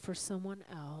life down for someone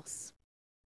else,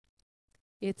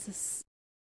 it's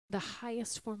the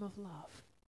highest form of love.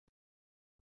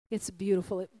 It's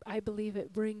beautiful. I believe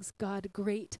it brings God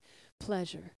great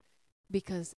pleasure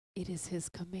because it is his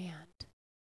command.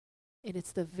 And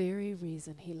it's the very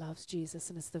reason he loves Jesus,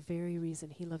 and it's the very reason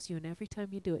he loves you. And every time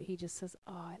you do it, he just says,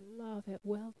 oh, I love it.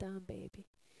 Well done, baby.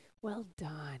 Well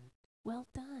done. Well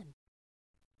done.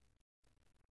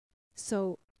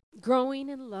 So growing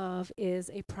in love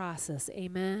is a process.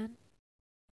 Amen?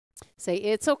 Say,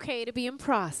 it's okay to be in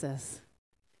process.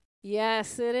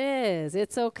 Yes, it is.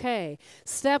 It's okay.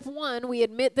 Step one, we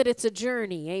admit that it's a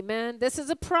journey. Amen. This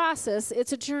is a process.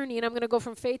 It's a journey. And I'm going to go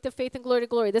from faith to faith and glory to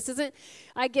glory. This isn't,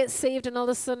 I get saved and all of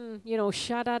a sudden,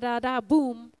 sha-da-da-da,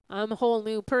 boom, I'm a whole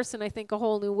new person. I think a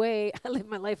whole new way. I live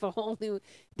my life a whole new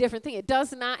different thing. It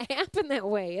does not happen that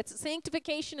way.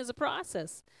 Sanctification is a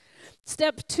process.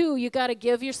 Step two, you got to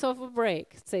give yourself a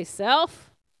break. Say,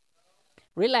 self,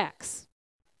 relax.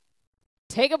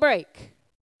 Take a break.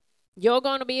 You're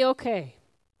going to be okay.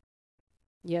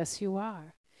 Yes, you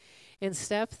are. And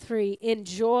step three,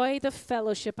 enjoy the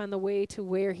fellowship on the way to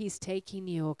where he's taking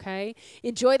you, okay?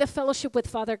 Enjoy the fellowship with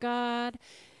Father God,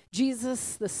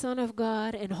 Jesus, the Son of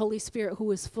God, and Holy Spirit,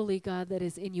 who is fully God that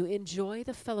is in you. Enjoy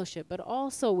the fellowship, but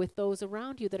also with those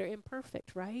around you that are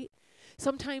imperfect, right?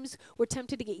 Sometimes we're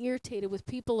tempted to get irritated with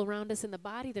people around us in the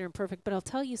body that are imperfect, but I'll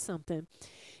tell you something.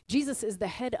 Jesus is the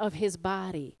head of his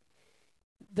body.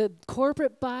 The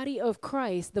corporate body of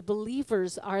Christ, the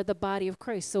believers are the body of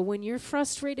Christ. So when you're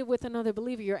frustrated with another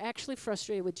believer, you're actually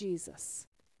frustrated with Jesus.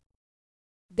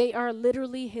 They are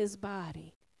literally his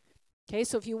body. Okay,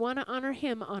 so if you want to honor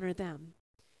him, honor them.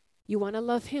 You want to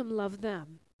love him, love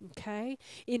them. Okay?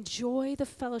 Enjoy the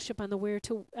fellowship on the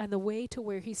way to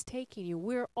where he's taking you.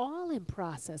 We're all in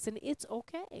process, and it's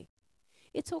okay.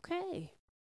 It's okay.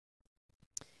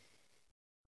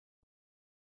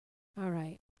 All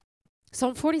right.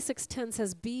 Psalm 46:10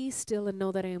 says, be still and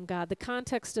know that I am God. The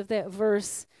context of that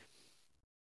verse,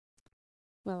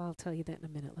 well, I'll tell you that in a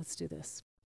minute. Let's do this.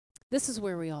 This is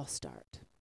where we all start.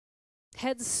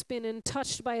 Heads spinning,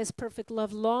 touched by his perfect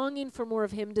love, longing for more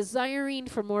of him, desiring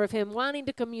for more of him, wanting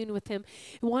to commune with him,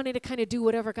 wanting to kind of do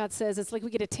whatever God says. It's like we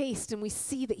get a taste and we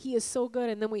see that he is so good,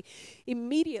 and then we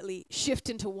immediately shift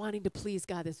into wanting to please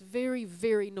God. This very,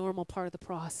 very normal part of the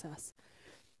process.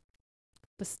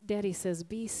 But Daddy says,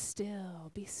 be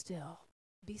still, be still,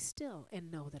 be still,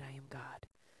 and know that I am God.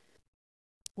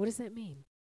 What does that mean?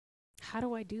 How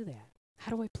do I do that?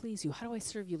 How do I please you? How do I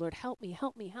serve you, Lord? Help me,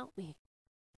 help me, help me.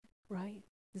 Right?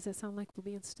 Does that sound like we're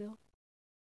being still?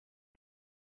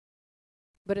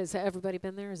 But has everybody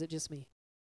been there, or is it just me?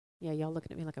 Yeah, y'all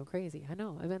looking at me like I'm crazy. I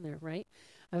know, I've been there, right?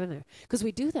 I've been there. Because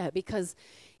we do that because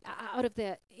out of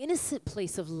that innocent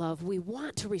place of love, we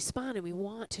want to respond and we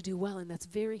want to do well, and that's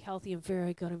very healthy and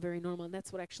very good and very normal, and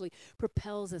that's what actually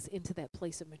propels us into that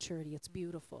place of maturity. It's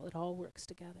beautiful. It all works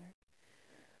together.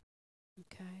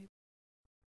 Okay?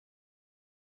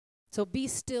 So be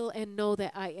still and know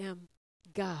that I am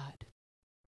God.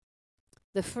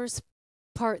 The first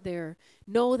part there.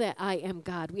 Know that I am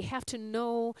God. We have to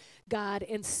know God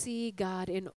and see God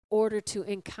in order to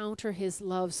encounter his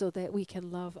love so that we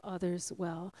can love others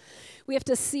well. We have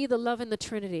to see the love in the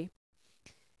Trinity.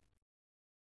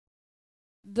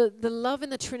 The love in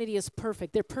the Trinity is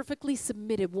perfect. They're perfectly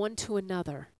submitted one to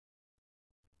another.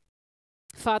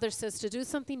 Father says to do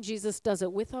something, Jesus does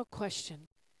it without question.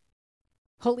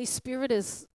 Holy Spirit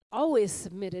is always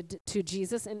submitted to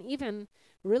Jesus, and even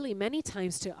really many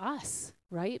times to us,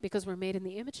 right? Because we're made in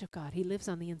the image of God. He lives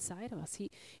on the inside of us.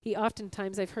 He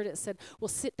oftentimes, I've heard it said, will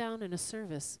sit down in a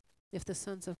service if the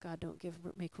sons of God don't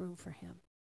make room for him.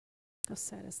 How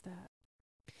sad is that?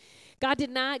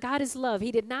 God is love.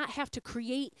 He did not have to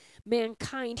create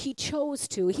mankind. He chose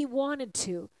to. He wanted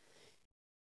to.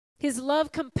 His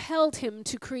love compelled him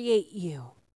to create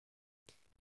you.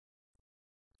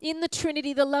 In the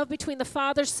Trinity, the love between the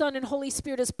Father, Son, and Holy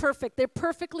Spirit is perfect. They're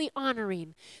perfectly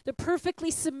honoring. They're perfectly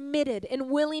submitted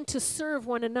and willing to serve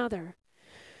one another.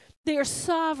 They are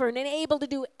sovereign and able to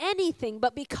do anything,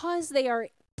 but because they are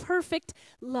perfect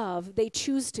love, they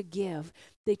choose to give,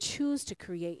 they choose to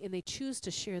create, and they choose to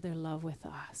share their love with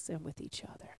us and with each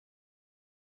other.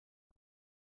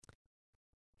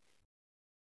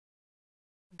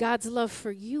 God's love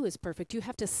for you is perfect. You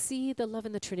have to see the love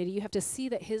in the Trinity. You have to see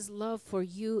that his love for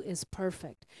you is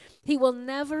perfect. He will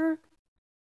never,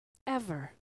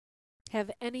 ever have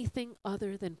anything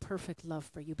other than perfect love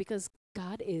for you because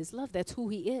God is love. That's who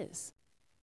he is.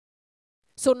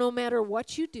 So no matter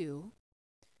what you do,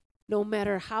 no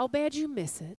matter how bad you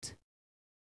miss it,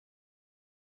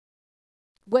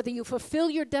 whether you fulfill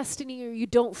your destiny or you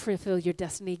don't fulfill your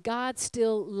destiny, God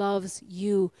still loves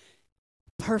you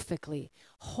perfectly,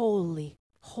 wholly,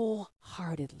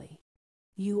 wholeheartedly.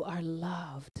 You are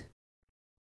loved.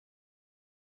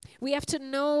 We have to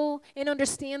know and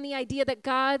understand the idea that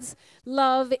God's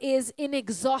love is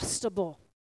inexhaustible.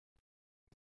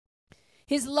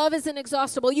 His love is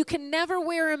inexhaustible. You can never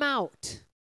wear him out.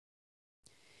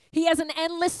 He has an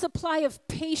endless supply of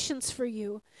patience for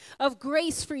you, of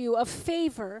grace for you, of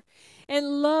favor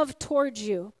and love towards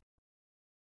you.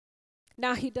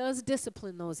 Now, he does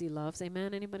discipline those he loves.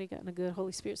 Amen? Anybody gotten a good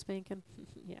Holy Spirit spanking?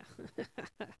 Yeah.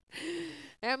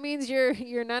 That means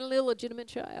you're not an illegitimate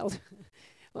child.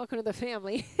 Welcome to the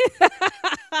family.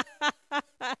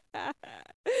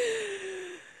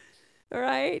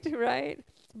 Right.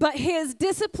 But his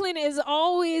discipline is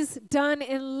always done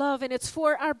in love, and it's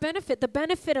for our benefit, the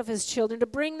benefit of his children, to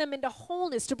bring them into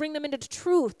wholeness, to bring them into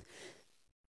truth,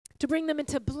 to bring them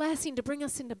into blessing, to bring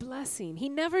us into blessing. He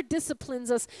never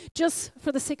disciplines us just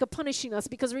for the sake of punishing us,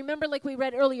 because remember, like we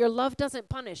read earlier, love doesn't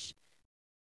punish.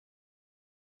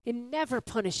 It never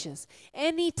punishes.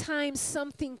 Anytime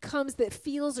something comes that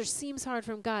feels or seems hard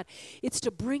from God, it's to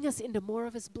bring us into more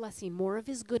of his blessing, more of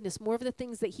his goodness, more of the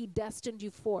things that he destined you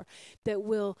for that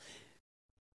will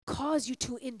cause you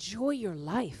to enjoy your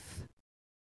life.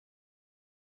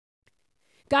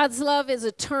 God's love is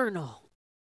eternal.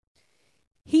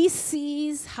 He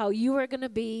sees how you are going to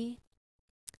be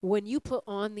when you put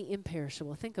on the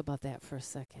imperishable. Think about that for a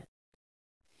second.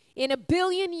 In 1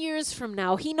 billion years from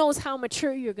now, he knows how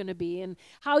mature you're going to be and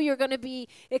how you're going to be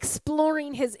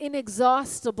exploring his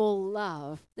inexhaustible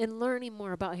love and learning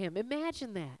more about him.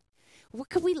 Imagine that.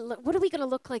 What are we going to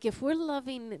look like if we're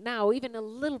loving now, even a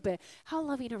little bit? How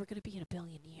loving are we going to be in 1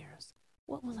 billion years?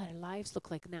 What will our lives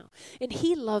look like now? And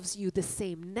he loves you the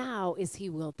same now as he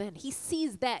will then. He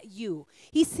sees that you.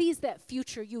 He sees that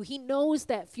future you. He knows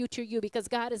that future you because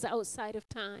God is outside of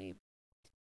time.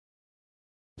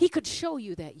 He could show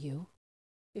you that you,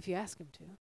 if you ask him to.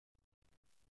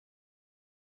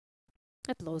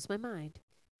 That blows my mind.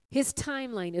 His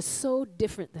timeline is so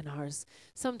different than ours.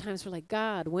 Sometimes we're like,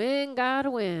 God, when, God,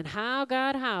 when? How,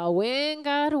 God, how? When,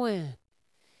 God, when?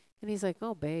 And he's like,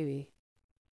 oh, baby,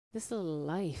 this little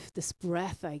life, this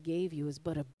breath I gave you is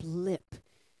but a blip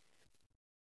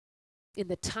in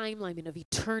the timeline of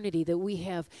eternity that we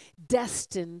have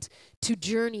destined to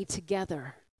journey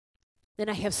together. And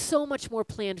I have so much more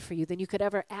planned for you than you could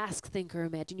ever ask, think, or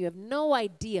imagine. You have no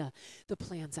idea the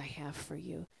plans I have for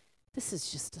you. This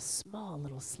is just a small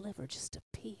little sliver, just a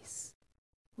piece.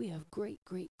 We have great,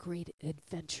 great, great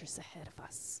adventures ahead of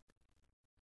us.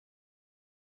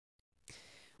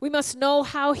 We must know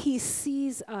how he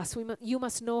sees us. You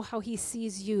must know how he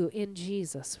sees you in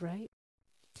Jesus, right?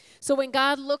 So when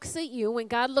God looks at you, when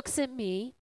God looks at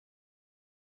me,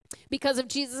 because of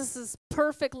Jesus'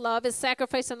 perfect love, his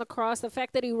sacrifice on the cross, the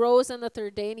fact that he rose on the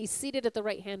third day and he's seated at the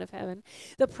right hand of heaven,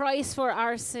 the price for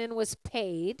our sin was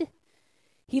paid.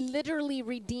 He literally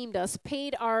redeemed us,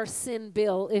 paid our sin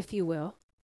bill, if you will.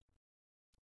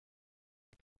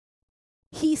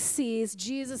 He sees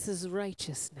Jesus'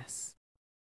 righteousness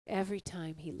every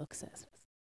time he looks at us,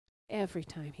 every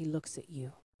time he looks at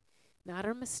you. Not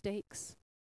our mistakes,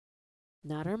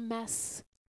 not our mess,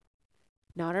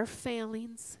 not our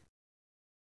failings,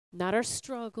 not our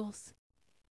struggles.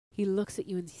 He looks at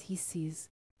you and he sees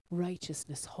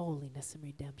righteousness, holiness, and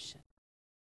redemption.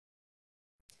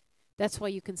 That's why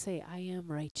you can say, I am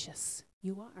righteous.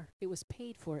 You are. It was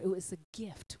paid for. It was a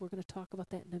gift. We're going to talk about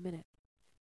that in a minute.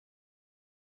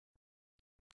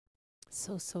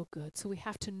 So good. So we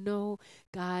have to know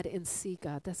God and see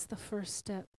God. That's the first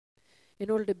step. In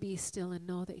order to be still and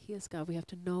know that he is God, we have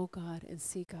to know God and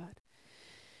see God.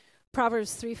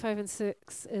 Proverbs 3, 5, and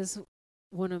 6 is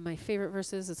one of my favorite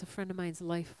verses. It's a friend of mine's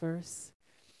life verse.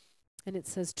 And it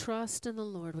says, trust in the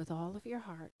Lord with all of your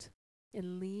heart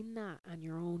and lean not on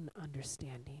your own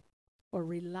understanding, or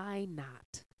rely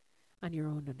not on your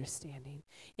own understanding.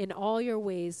 In all your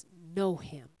ways, know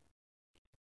him,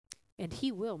 and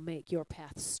he will make your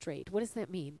path straight. What does that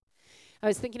mean? I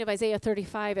was thinking of Isaiah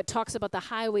 35. It talks about the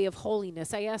highway of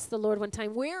holiness. I asked the Lord one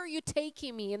time, where are you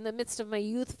taking me in the midst of my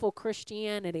youthful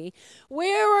Christianity?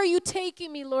 Where are you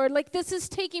taking me, Lord? Like, this is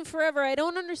taking forever. I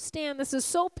don't understand. This is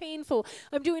so painful.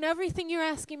 I'm doing everything you're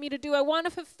asking me to do. I want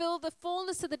to fulfill the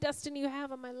fullness of the destiny you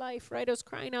have on my life, right? I was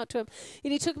crying out to him.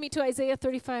 And he took me to Isaiah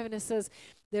 35, and it says,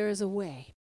 there is a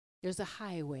way. There's a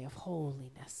highway of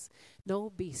holiness.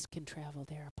 No beast can travel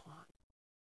thereupon,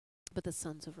 but the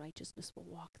sons of righteousness will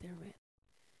walk therein.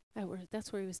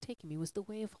 That's where he was taking me, was the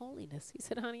way of holiness. He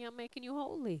said, honey, I'm making you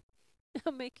holy.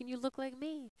 I'm making you look like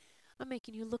me. I'm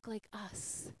making you look like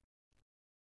us.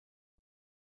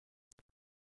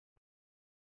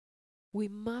 We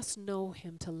must know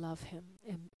him to love him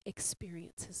and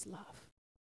experience his love.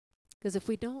 Because if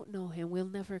we don't know him, we'll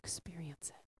never experience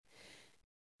it.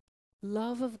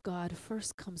 Love of God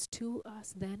first comes to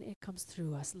us, then it comes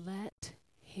through us. Let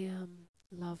him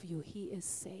love you. He is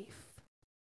safe.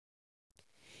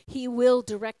 He will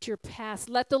direct your path.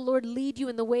 Let the Lord lead you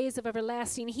in the ways of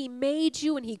everlasting. He made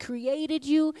you and he created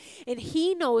you, and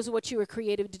he knows what you were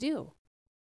created to do.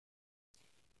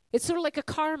 It's sort of like a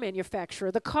car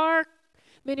manufacturer. The car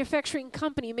manufacturing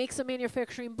company makes a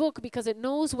manufacturing book because it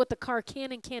knows what the car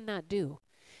can and cannot do.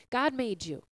 God made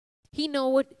you. He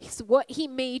knows what he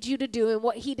made you to do and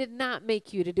what he did not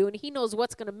make you to do. And he knows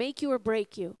what's going to make you or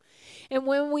break you. And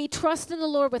when we trust in the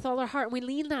Lord with all our heart and we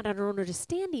lean not on our own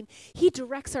understanding, he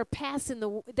directs our paths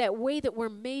in that way that we're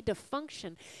made to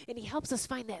function. And he helps us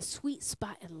find that sweet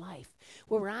spot in life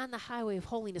where we're on the highway of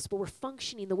holiness, but we're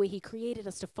functioning the way he created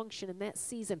us to function in that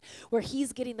season, where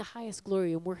he's getting the highest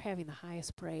glory and we're having the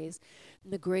highest praise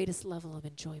and the greatest level of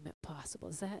enjoyment possible.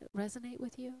 Does that resonate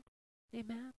with you?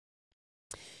 Amen?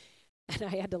 And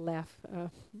I had to laugh.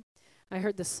 I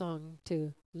heard the song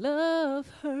too. Love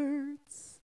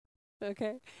hurts.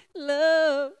 Okay.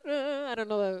 Love. I don't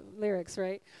know the lyrics,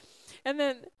 right? And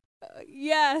then,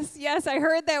 yes, I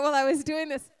heard that while I was doing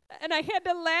this. And I had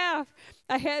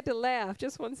to laugh.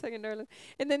 Just 1 second, darling.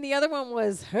 And then the other one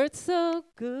was, hurts so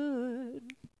good.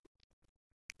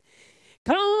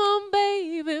 Come on,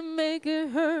 baby, make it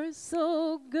hurt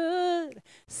so good.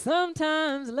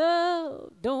 Sometimes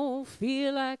love don't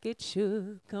feel like it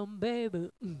should. Come,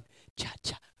 baby,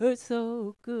 cha-cha, hurts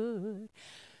so good.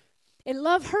 And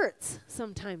love hurts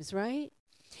sometimes, right?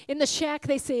 In the Shack,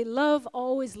 they say love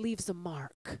always leaves a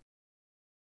mark.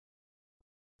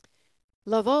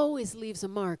 Love always leaves a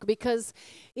mark because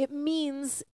it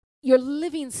means you're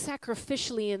living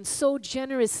sacrificially and so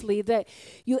generously that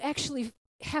you actually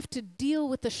have to deal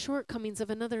with the shortcomings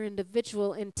of another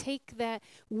individual and take that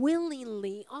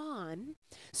willingly on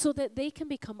so that they can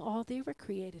become all they were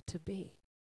created to be.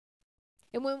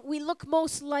 And when we look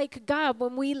most like God,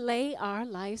 when we lay our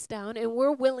lives down and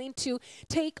we're willing to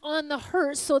take on the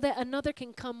hurt so that another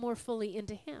can come more fully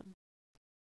into him.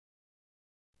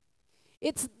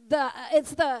 It's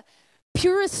the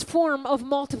purest form of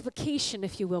multiplication,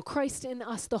 if you will. Christ in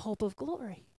us, the hope of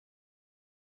glory.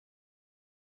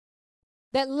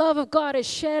 That love of God is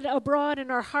shed abroad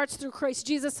in our hearts through Christ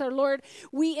Jesus our Lord.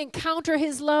 We encounter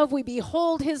his love. We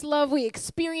behold his love. We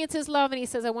experience his love. And he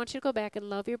says, I want you to go back and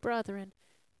love your brethren.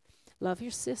 Love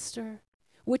your sister,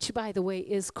 which, by the way,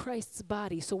 is Christ's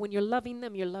body. So when you're loving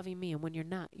them, you're loving me. And when you're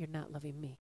not loving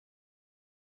me.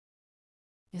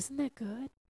 Isn't that good?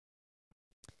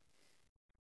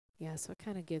 Yeah, so I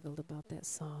kind of giggled about that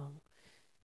song.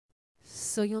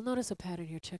 So you'll notice a pattern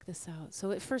here. Check this out.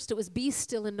 So at first it was be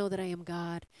still and know that I am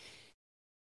God.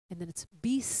 And then it's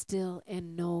be still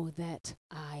and know that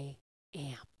I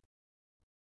am.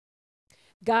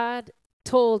 God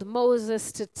told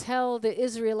Moses to tell the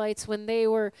Israelites when they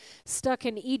were stuck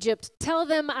in Egypt, tell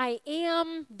them I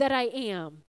am that I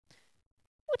am.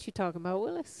 What you talking about,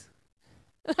 Willis?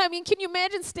 I mean, can you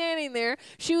imagine standing there,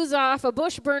 shoes off, a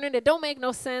bush burning, it don't make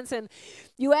no sense, and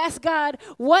you ask God,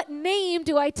 what name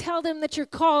do I tell them that you're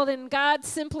called? And God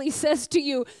simply says to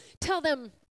you, tell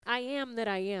them, I am that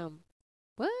I am.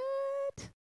 What?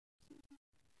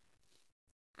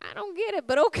 I don't get it,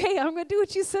 but okay, I'm going to do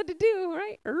what you said to do,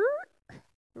 right?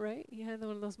 Right? You had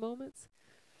one of those moments?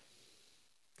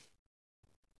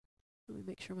 Let me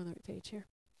make sure I'm on the right page here.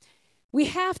 We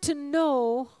have to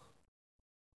know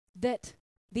that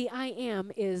the I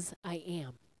am is I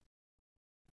am.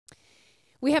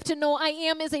 We have to know I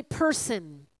am is a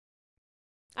person.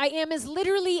 I am is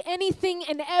literally anything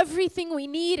and everything we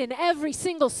need in every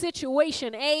single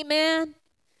situation. Amen.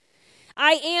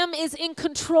 I am is in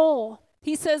control.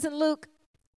 He says in Luke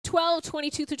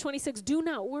 12:22-26, do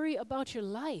not worry about your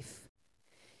life,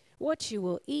 what you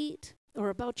will eat, or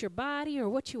about your body, or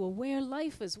what you will wear.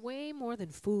 Life is way more than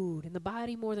food, and the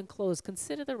body more than clothes.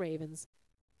 Consider the ravens.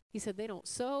 He said they don't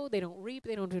sow, they don't reap,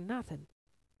 they don't do nothing.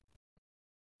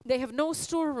 They have no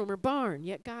storeroom or barn,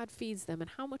 yet God feeds them.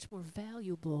 And how much more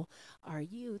valuable are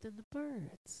you than the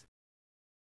birds?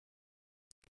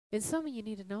 And some of you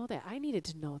need to know that. I needed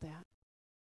to know that.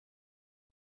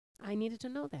 I needed to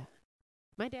know that.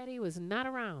 My daddy was not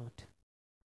around.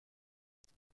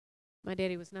 My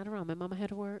daddy was not around. My mama had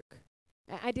to work.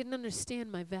 I didn't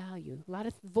understand my value. A lot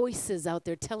of voices out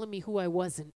there telling me who I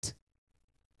wasn't.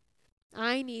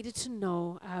 I needed to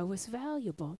know I was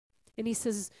valuable. And he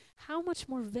says, how much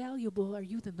more valuable are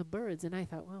you than the birds? And I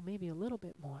thought, well, maybe a little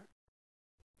bit more.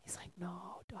 He's like,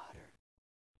 no, daughter.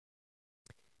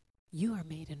 You are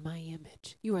made in my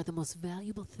image. You are the most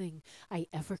valuable thing I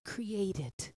ever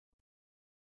created.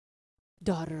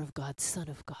 Daughter of God, son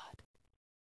of God.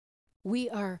 We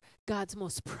are God's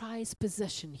most prized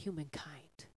possession,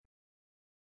 humankind.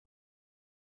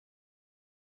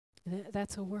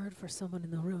 That's a word for someone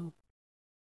in the room.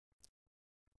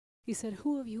 He said,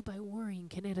 who of you by worrying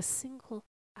can add a single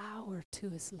hour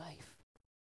to his life?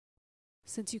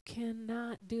 Since you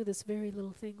cannot do this very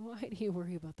little thing, why do you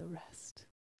worry about the rest?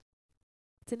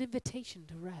 It's an invitation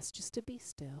to rest, just to be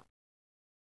still.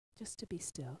 Just to be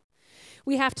still.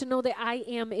 We have to know that I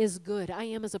am is good. I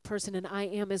am as a person, and I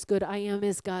am is good. I am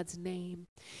is God's name.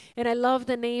 And I love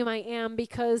the name I am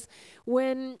because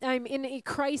when I'm in a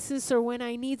crisis or when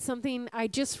I need something, I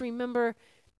just remember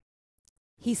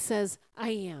he says, I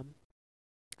am.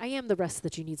 I am the rest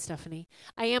that you need, Stephanie.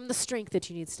 I am the strength that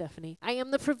you need, Stephanie. I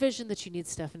am the provision that you need,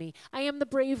 Stephanie. I am the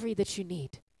bravery that you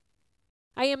need.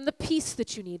 I am the peace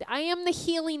that you need. I am the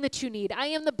healing that you need. I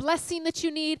am the blessing that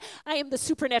you need. I am the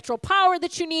supernatural power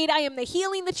that you need. I am the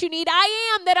healing that you need.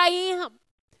 I am that I am.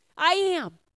 I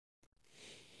am.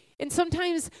 And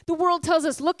sometimes the world tells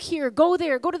us, look here, go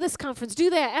there, go to this conference, do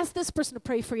that, ask this person to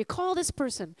pray for you, call this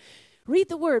person. Read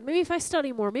the word. Maybe if I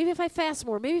study more. Maybe if I fast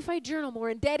more. Maybe if I journal more.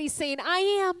 And Daddy's saying, I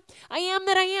am. I am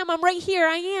that I am. I'm right here.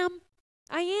 I am.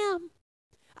 I am.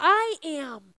 I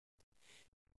am.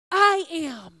 I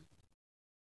am.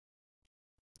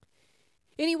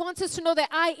 And he wants us to know that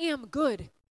I am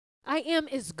good. I am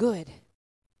is good.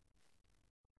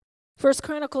 1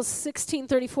 Chronicles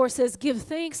 16:34 says, give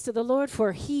thanks to the Lord,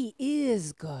 for he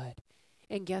is good.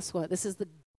 And guess what? This is the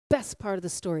best part of the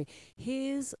story.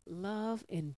 His love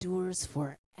endures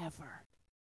forever.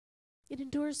 It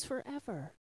endures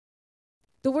forever.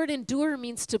 The word endure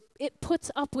means it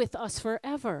puts up with us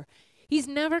forever. He's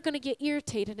never going to get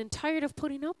irritated and tired of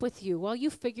putting up with you while you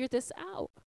figure this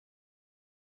out.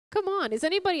 Come on. Is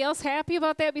anybody else happy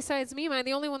about that besides me? Am I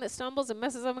the only one that stumbles and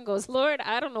messes up and goes, Lord,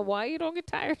 I don't know why you don't get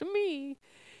tired of me.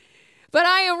 But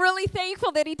I am really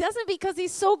thankful that he doesn't because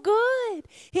he's so good.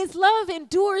 His love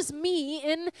endures me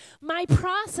in my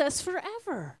process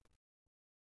forever.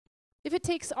 If it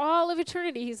takes all of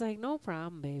eternity, he's like, no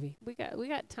problem, baby. We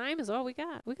got time is all we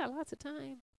got. We got lots of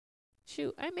time.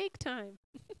 Shoot, I make time.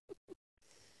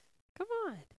 Come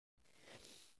on.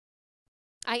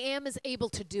 I am is able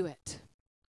to do it.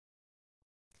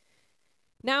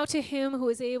 Now to him who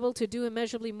is able to do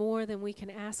immeasurably more than we can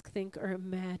ask, think, or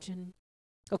imagine,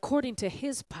 according to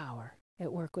his power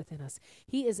at work within us.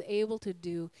 He is able to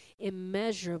do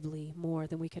immeasurably more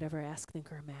than we could ever ask,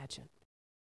 think, or imagine.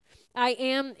 I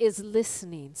am is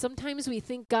listening. Sometimes we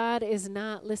think God is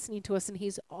not listening to us, and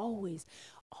he's always,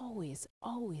 always,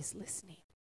 always listening.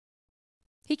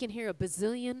 He can hear a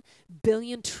bazillion,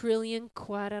 billion, trillion,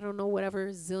 quad, I don't know, whatever,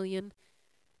 zillion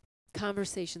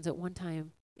conversations at one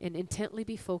time and intently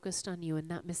be focused on you and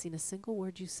not missing a single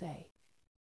word you say.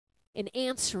 And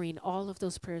answering all of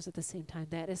those prayers at the same time.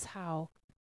 That is how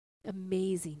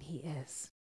amazing he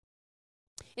is.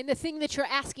 And the thing that you're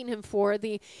asking him for,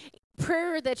 the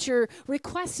prayer that you're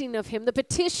requesting of him, the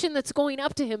petition that's going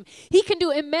up to him, he can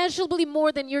do immeasurably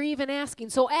more than you're even asking.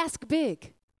 So ask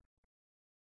big.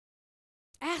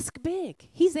 Ask big.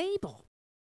 He's able.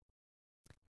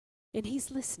 And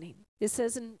he's listening. It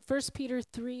says in 1 Peter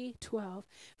 3:12,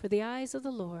 "For the eyes of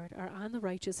the Lord are on the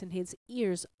righteous, and his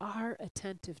ears are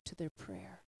attentive to their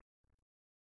prayer.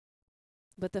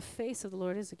 But the face of the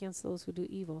Lord is against those who do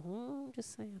evil." I'm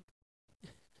just saying.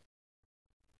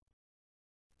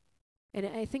 And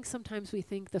I think sometimes we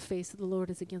think the face of the Lord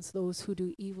is against those who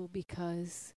do evil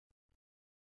because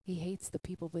he hates the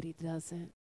people, but he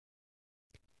doesn't.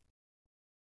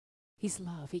 He's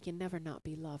love. He can never not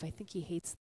be love. I think he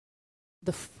hates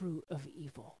the fruit of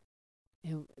evil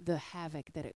and the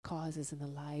havoc that it causes in the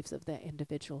lives of that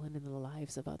individual and in the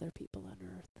lives of other people on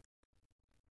earth.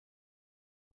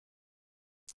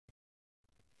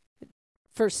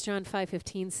 1 John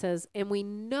 5:15 says, "And we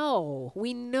know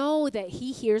that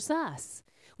he hears us.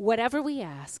 Whatever we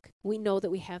ask, we know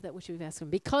that we have that which we've asked him."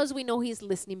 Because we know he's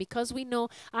listening, because we know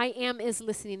I am is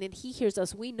listening and he hears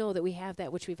us, we know that we have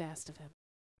that which we've asked of him.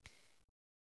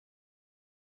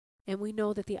 And we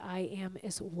know that the I am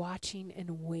is watching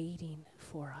and waiting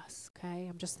for us, okay?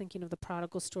 I'm just thinking of the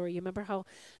prodigal story. You remember how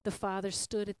the father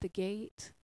stood at the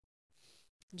gate?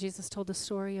 Jesus told the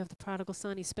story of the prodigal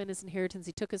son. He spent his inheritance.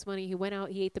 He took his money. He went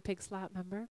out. He ate the pig slop,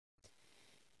 remember?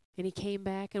 And he came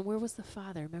back. And where was the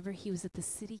father? Remember, he was at the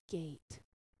city gate.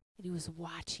 And he was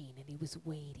watching and he was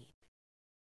waiting.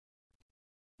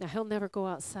 Now, he'll never go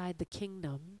outside the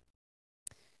kingdom,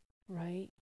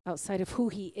 right? Outside of who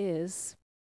he is.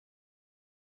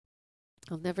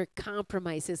 He'll never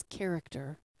compromise his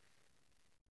character.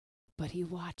 But he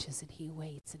watches and he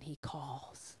waits and he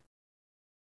calls.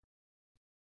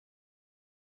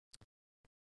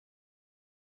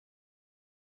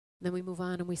 Then we move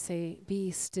on and we say,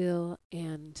 "Be still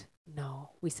and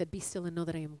know." We said, "Be still and know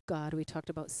that I am God." We talked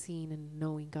about seeing and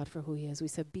knowing God for who he is. We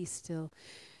said, "Be still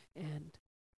and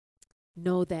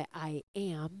know that I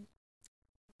am."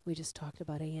 We just talked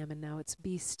about I am, and now it's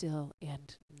be still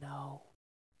and know.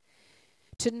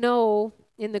 To know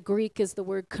in the Greek is the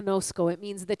word konosko. It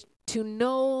means that to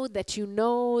know that you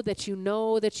know that you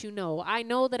know that you know. I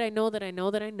know that I know that I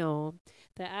know that I know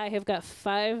that I have got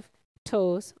 5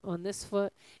 toes on this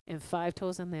foot and 5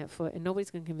 toes on that foot, and nobody's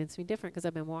going to convince me different because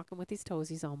I've been walking with these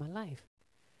toesies all my life.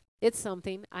 It's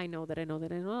something I know that I know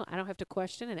that I know. I don't have to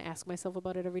question and ask myself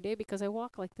about it every day because I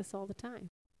walk like this all the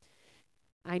time.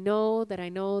 I know that I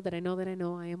know that I know that I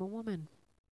know I am a woman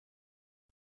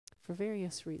for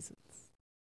various reasons.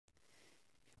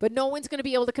 But no one's going to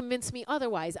be able to convince me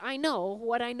otherwise. I know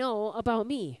what I know about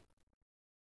me,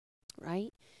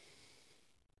 right?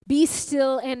 Be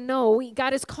still and know.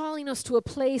 God is calling us to a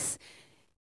place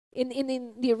in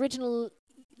the original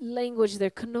language there,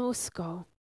 konosko,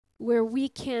 where we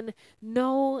can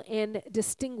know and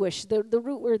distinguish. The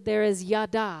root word there is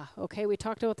yada, okay? We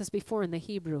talked about this before in the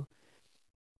Hebrew,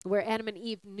 where Adam and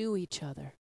Eve knew each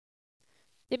other.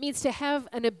 It means to have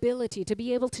an ability, to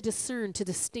be able to discern, to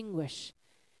distinguish.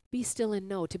 Be still and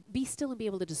know, to be still and be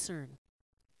able to discern.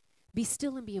 Be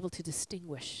still and be able to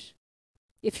distinguish.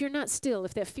 If you're not still,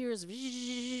 if that fear is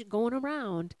going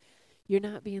around, you're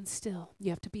not being still. You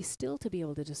have to be still to be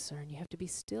able to discern. You have to be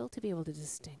still to be able to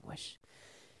distinguish.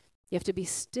 You have to be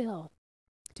still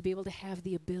to be able to have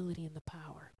the ability and the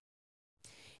power.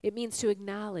 It means to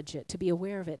acknowledge it, to be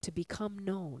aware of it, to become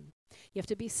known. You have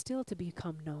to be still to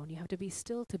become known. You have to be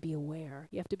still to be aware.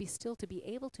 You have to be still to be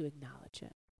able to acknowledge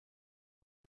it.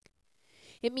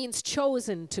 It means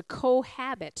chosen, to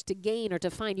cohabit, to gain, or to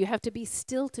find. You have to be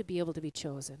still to be able to be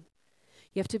chosen.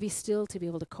 You have to be still to be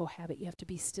able to cohabit. You have to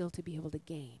be still to be able to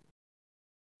gain.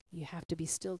 You have to be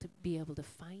still to be able to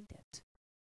find it.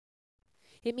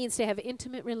 It means to have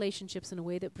intimate relationships in a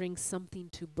way that brings something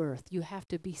to birth. You have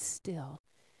to be still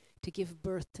to give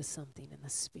birth to something in the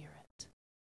spirit.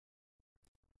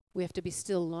 We have to be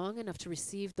still long enough to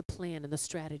receive the plan and the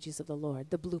strategies of the Lord,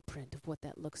 the blueprint of what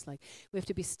that looks like. We have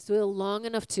to be still long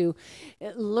enough to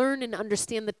learn and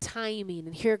understand the timing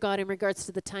and hear God in regards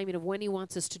to the timing of when he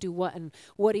wants us to do what and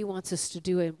what he wants us to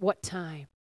do at what time,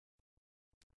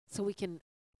 so we can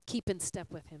keep in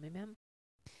step with him. Amen?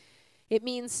 It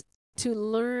means to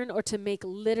learn or to make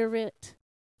literate,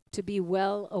 to be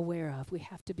well aware of. We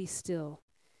have to be still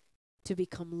to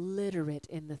become literate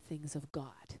in the things of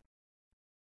God.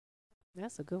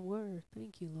 That's a good word.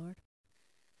 Thank you, Lord.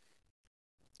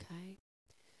 Okay.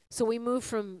 So we move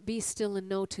from be still and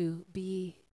know to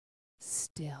be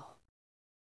still.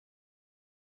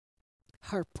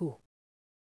 Harpu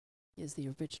is the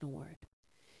original word.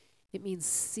 It means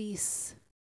cease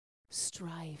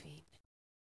striving.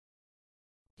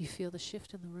 Do you feel the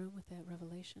shift in the room with that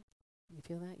revelation? You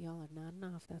feel that? Y'all are nodding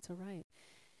off. That's all right.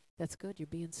 That's good. You're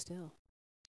being still.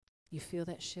 You feel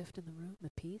that shift in the room,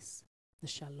 the peace, the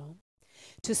shalom.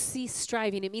 To cease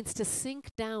striving, it means to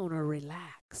sink down or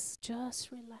relax. Just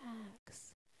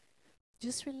relax.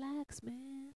 Just relax,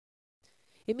 man.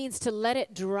 It means to let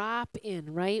it drop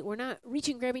in, right? We're not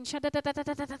reaching, grabbing, trying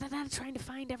to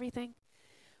find everything.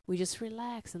 We just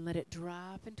relax and let it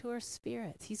drop into our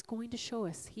spirits. He's going to show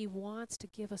us. He wants to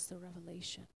give us the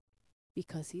revelation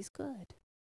because he's good.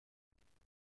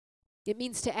 It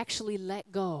means to actually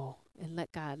let go and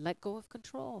let God. Let go of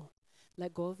control.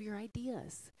 Let go of your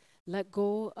ideas. Let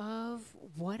go of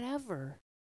whatever.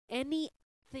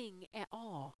 Anything at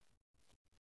all.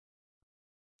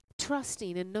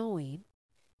 Trusting and knowing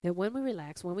that when we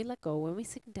relax, when we let go, when we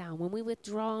sit down, when we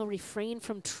withdraw, refrain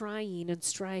from trying and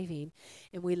striving,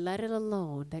 and we let it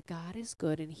alone, that God is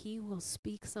good and he will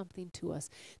speak something to us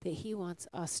that he wants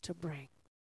us to bring.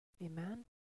 Amen?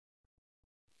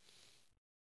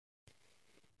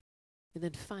 And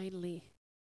then finally,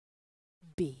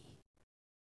 be.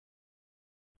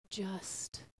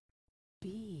 Just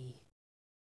be.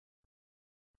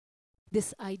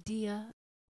 This idea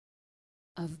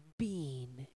of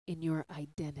being in your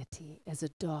identity as a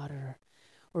daughter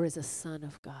or as a son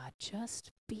of God.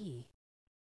 Just be.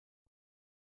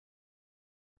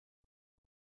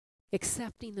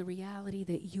 Accepting the reality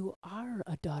that you are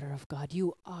a daughter of God.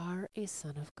 You are a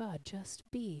son of God. Just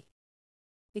be.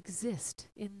 Exist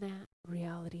in that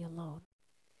reality alone.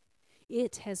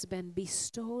 It has been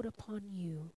bestowed upon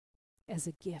you as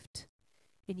a gift,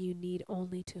 and you need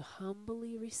only to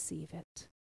humbly receive it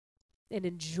and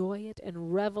enjoy it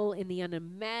and revel in the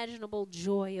unimaginable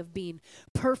joy of being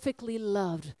perfectly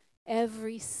loved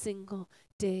every single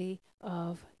day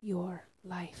of your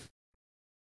life.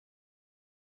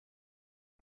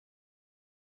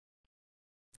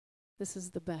 This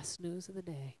is the best news of the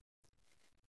day.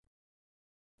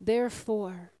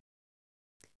 Therefore,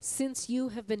 since you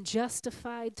have been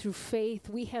justified through faith,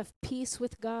 we have peace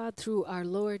with God through our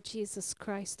Lord Jesus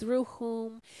Christ, through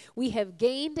whom we have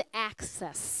gained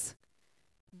access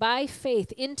by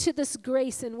faith into this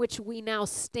grace in which we now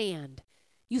stand.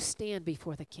 You stand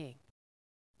before the King.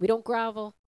 We don't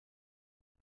grovel.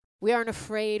 We aren't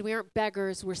afraid. We aren't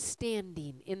beggars. We're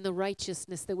standing in the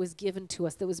righteousness that was given to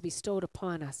us, that was bestowed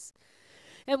upon us.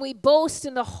 And we boast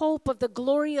in the hope of the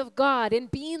glory of God, in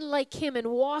being like him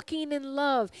and walking in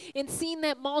love and seeing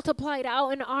that multiplied out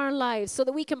in our lives so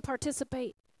that we can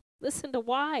participate. Listen to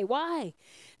why. Why?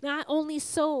 Not only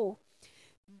so,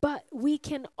 but we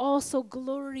can also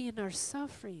glory in our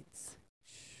sufferings.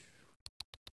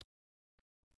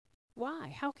 Why?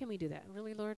 How can we do that?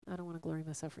 Really, Lord? I don't want to glory in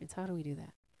my sufferings. How do we do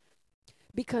that?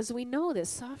 Because we know that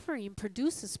suffering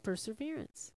produces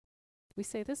perseverance. We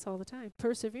say this all the time.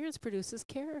 Perseverance produces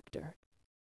character.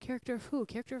 Character of who?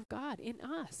 Character of God in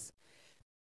us.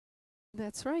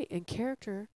 That's right. And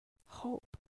character,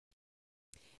 hope.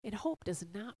 And hope does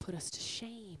not put us to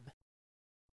shame.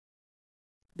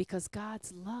 Because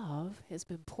God's love has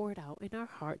been poured out in our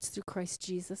hearts through Christ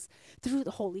Jesus, through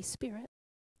the Holy Spirit.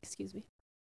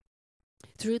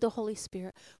 Through the Holy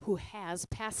Spirit who has,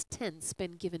 past tense,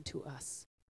 been given to us.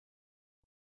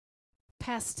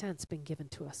 Past tense been given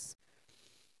to us.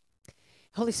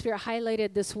 Holy Spirit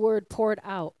highlighted this word poured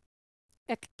out,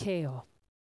 ekkeo,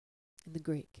 in the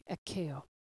Greek, ekkeo.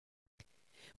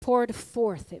 Poured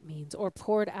forth, it means, or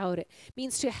poured out. It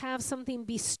means to have something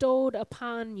bestowed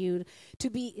upon you,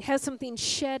 have something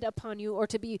shed upon you, or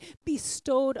to be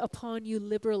bestowed upon you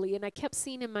liberally. And I kept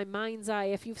seeing in my mind's eye,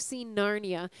 if you've seen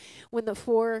Narnia, when the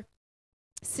four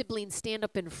siblings stand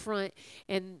up in front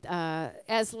and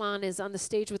Aslan is on the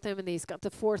stage with them and he's got the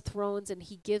four thrones and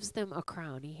he gives them a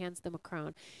crown. He hands them a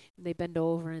crown and they bend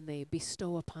over and they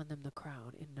bestow upon them the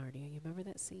crown in Narnia. You remember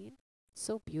that scene?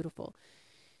 So beautiful.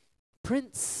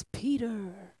 Prince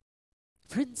Peter,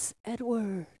 Prince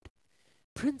Edward,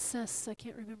 Princess, I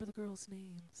can't remember the girls'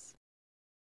 names.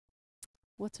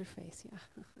 What's her face?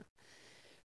 Yeah.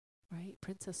 Right?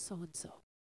 Princess so-and-so.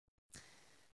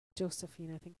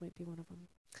 Josephine, I think, might be one of them.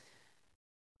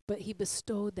 But he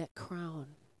bestowed that crown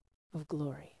of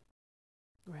glory,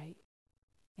 right?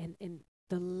 And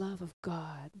the love of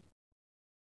God,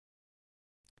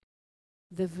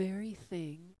 the very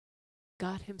thing,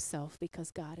 God himself,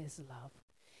 because God is love,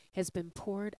 has been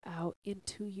poured out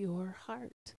into your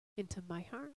heart, into my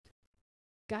heart.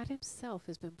 God himself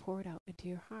has been poured out into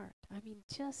your heart. I mean,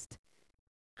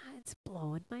 it's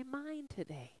blowing my mind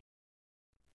today.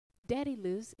 Daddy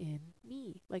lives in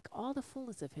me, like all the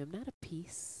fullness of him, not a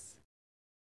piece.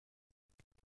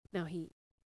 Now he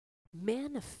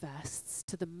manifests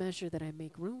to the measure that I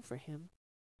make room for him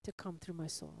to come through my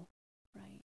soul,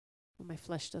 right? When my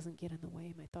flesh doesn't get in the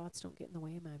way, my thoughts don't get in the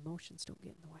way, my emotions don't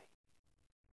get in the way.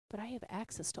 But I have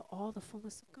access to all the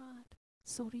fullness of God.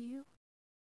 So do you.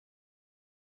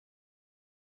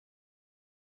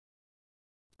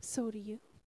 So do you.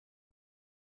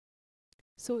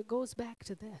 So it goes back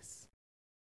to this.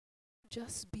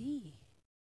 Just be.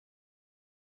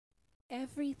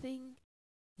 Everything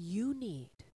you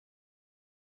need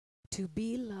to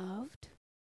be loved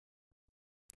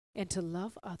and to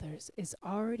love others is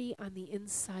already on the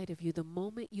inside of you the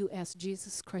moment you ask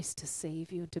Jesus Christ to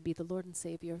save you and to be the Lord and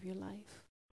Savior of your life.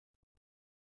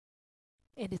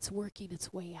 And it's working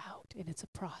its way out, and it's a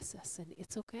process, and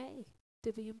it's okay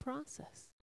to be in process.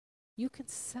 You can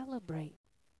celebrate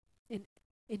and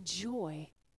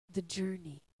enjoy the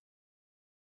journey.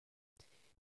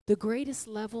 The greatest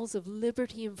levels of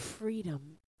liberty and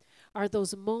freedom are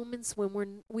those moments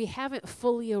when we haven't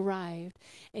fully arrived,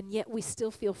 and yet we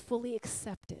still feel fully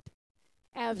accepted,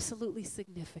 absolutely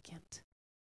significant,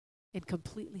 and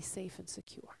completely safe and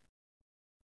secure.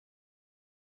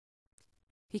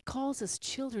 He calls us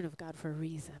children of God for a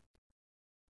reason,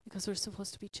 because we're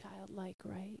supposed to be childlike,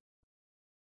 right?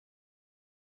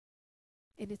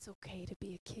 And it's okay to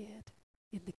be a kid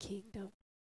in the kingdom.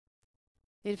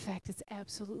 In fact, it's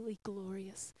absolutely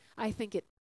glorious. I think it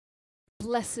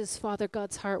blesses Father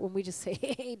God's heart when we just say,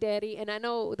 hey, Daddy. And I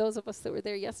know those of us that were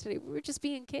there yesterday, we were just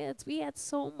being kids. We had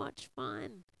so much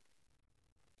fun.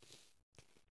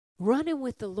 Running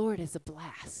with the Lord is a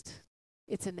blast.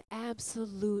 It's an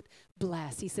absolute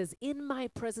blast. He says, in my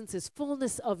presence is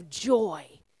fullness of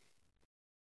joy.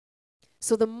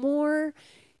 So the more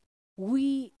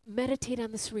we meditate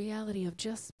on this reality of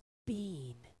just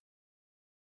being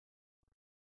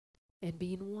and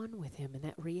being one with him, and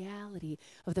that reality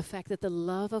of the fact that the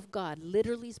love of God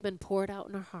literally has been poured out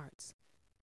in our hearts,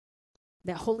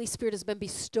 that Holy Spirit has been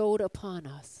bestowed upon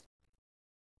us,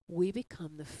 we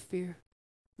become the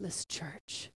fearless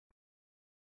church,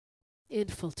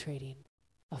 infiltrating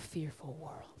a fearful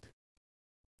world.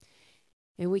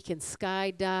 And we can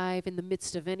skydive in the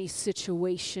midst of any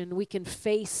situation. We can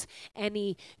face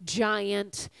any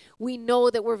giant. We know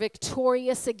that we're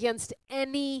victorious against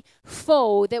any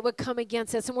foe that would come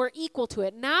against us, and we're equal to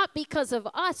it. Not because of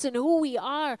us and who we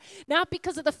are, not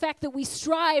because of the fact that we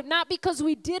strive, not because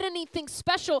we did anything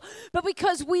special, but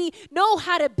because we know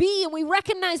how to be, and we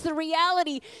recognize the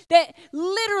reality that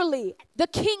literally the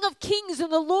King of Kings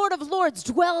and the Lord of Lords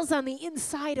dwells on the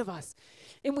inside of us.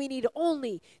 And we need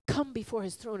only come before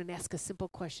his throne and ask a simple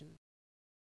question.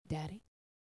 Daddy,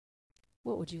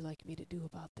 what would you like me to do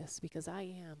about this? Because I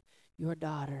am your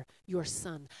daughter, your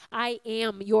son. I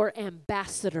am your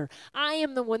ambassador. I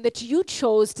am the one that you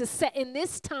chose to set in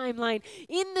this timeline,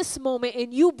 in this moment,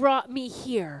 and you brought me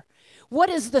here. What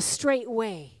is the straight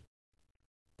way?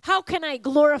 How can I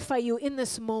glorify you in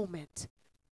this moment?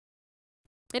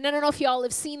 And I don't know if y'all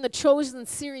have seen the Chosen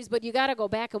series, but you got to go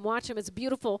back and watch them. It's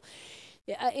beautiful.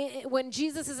 When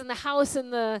Jesus is in the house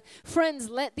and the friends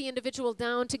let the individual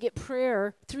down to get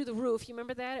prayer through the roof. You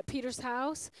remember that at Peter's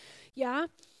house? Yeah.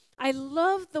 I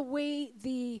love the way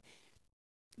the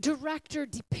director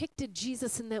depicted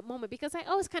Jesus in that moment, because I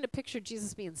always kind of pictured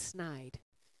Jesus being snide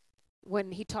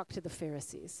when he talked to the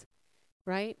Pharisees,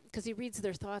 right? Because he reads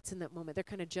their thoughts in that moment. They're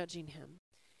kind of judging him.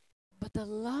 But the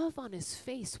love on his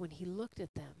face when he looked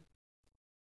at them,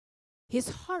 his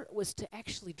heart was to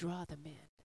actually draw them in.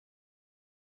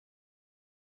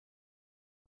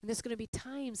 And there's going to be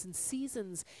times and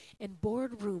seasons and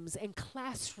boardrooms and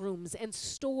classrooms and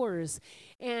stores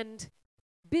and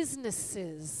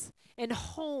businesses and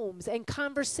homes and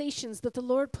conversations that the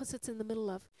Lord puts us in the middle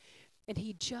of. And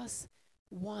he just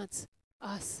wants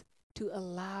us to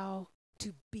allow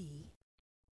to be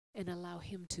and allow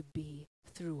him to be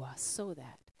through us, so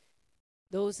that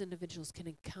those individuals can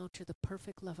encounter the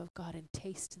perfect love of God and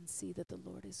taste and see that the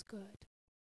Lord is good,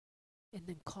 and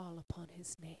then call upon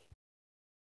his name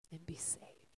and be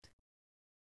saved.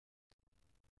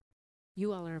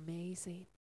 You all are amazing.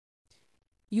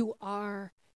 You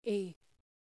are a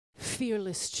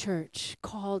fearless church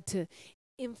called to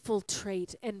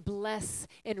infiltrate and bless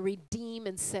and redeem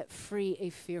and set free a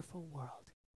fearful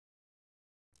world.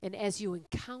 And as you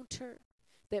encounter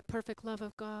that perfect love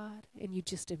of God and you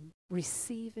just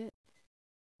receive it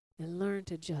and learn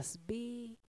to just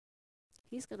be,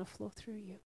 he's going to flow through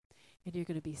you. And you're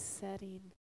going to be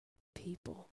setting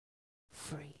people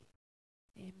free.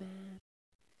 Amen.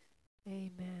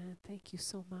 Amen. Thank you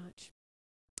so much.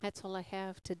 That's all I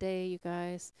have today, you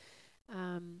guys.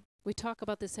 We talk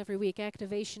about this every week.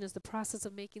 Activation is the process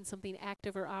of making something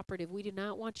active or operative. We do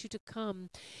not want you to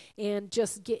come and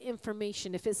just get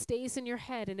information. If it stays in your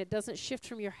head and it doesn't shift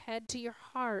from your head to your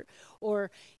heart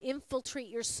or infiltrate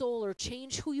your soul or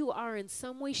change who you are in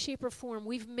some way, shape, or form,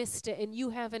 we've missed it and you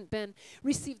haven't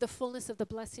received the fullness of the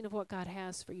blessing of what God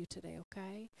has for you today,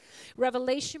 okay?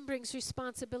 Revelation brings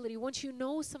responsibility. Once you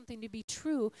know something to be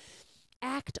true,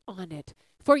 act on it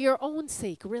for your own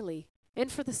sake, really. And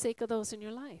for the sake of those in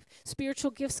your life.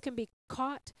 Spiritual gifts can be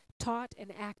caught, taught, and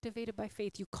activated by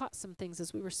faith. You caught some things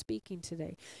as we were speaking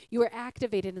today. You were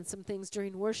activated in some things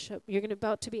during worship. You're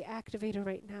about to be activated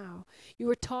right now. You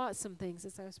were taught some things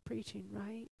as I was preaching,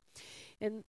 right?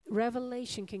 And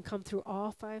revelation can come through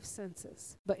all 5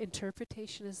 senses, but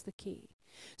interpretation is the key.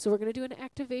 So we're going to do an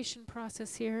activation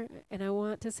process here, and I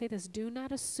want to say this. Do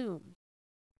not assume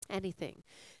anything.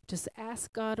 Just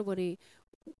ask God what he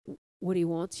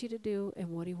wants you to do and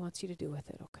what he wants you to do with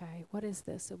it, okay? What is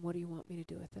this and what do you want me to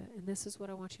do with it? And this is what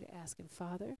I want you to ask him.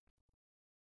 Father,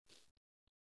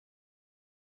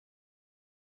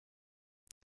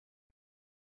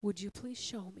 would you please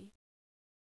show me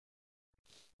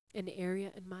an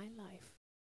area in my life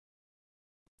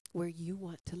where you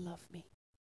want to love me?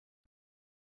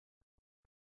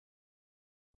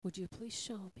 Would you please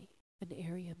show me an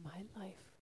area in my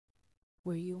life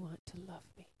where you want to love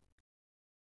me?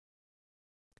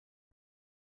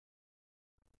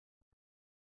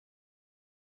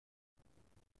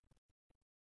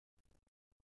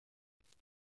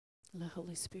 Let the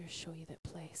Holy Spirit show you that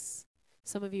place.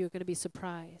 Some of you are going to be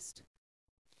surprised.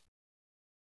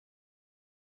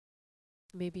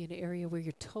 Maybe an area where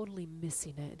you're totally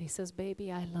missing it. And he says,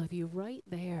 baby, I love you right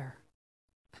there.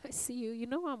 I see you. You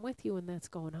know I'm with you when that's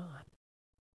going on.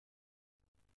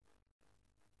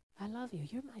 I love you.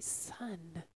 You're my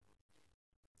son.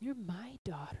 You're my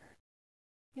daughter.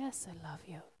 Yes, I love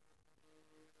you.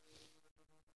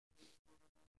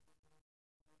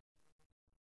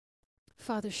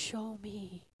 Father, show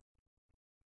me.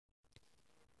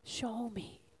 Show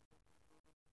me.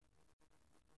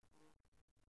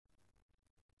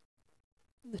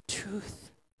 The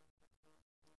truth.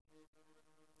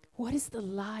 What is the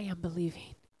lie I'm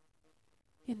believing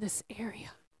in this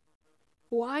area?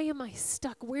 Why am I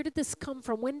stuck? Where did this come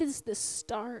from? When does this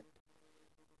start?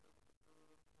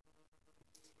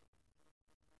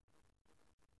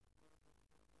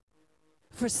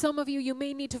 For some of you, you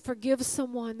may need to forgive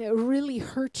someone that really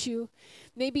hurt you.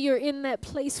 Maybe you're in that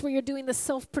place where you're doing the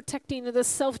self-protecting or the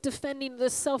self-defending or the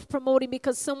self-promoting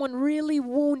because someone really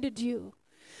wounded you.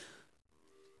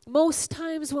 Most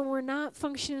times when we're not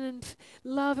functioning in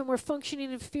love and we're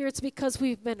functioning in fear, it's because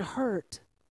we've been hurt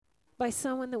by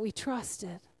someone that we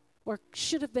trusted or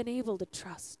should have been able to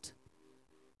trust.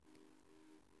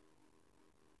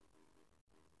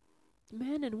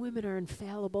 Men and women are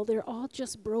infallible. They're all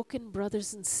just broken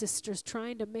brothers and sisters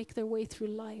trying to make their way through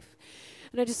life.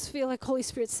 And I just feel like Holy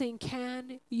Spirit's saying,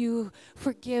 can you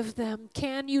forgive them?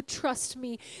 Can you trust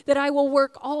me that I will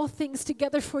work all things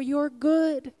together for your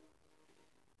good?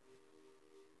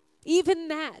 Even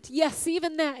that, yes,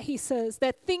 even that, he says,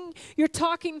 that thing you're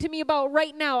talking to me about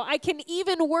right now, I can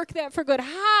even work that for good.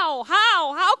 How?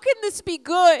 How can this be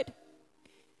good?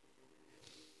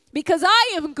 Because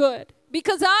I am good.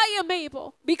 Because I am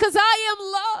able. Because I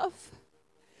am love.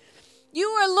 You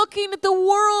are looking at the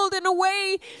world in a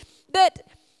way that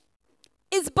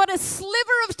is but a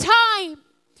sliver of time.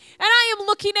 And I am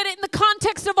looking at it in the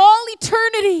context of all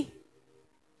eternity.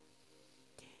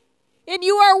 And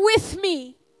you are with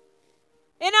me.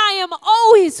 And I am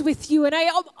always with you. And I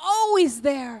am always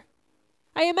there.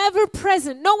 I am ever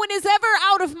present. No one is ever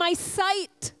out of my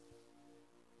sight.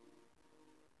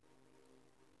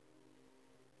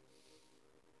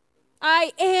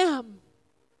 I am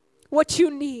what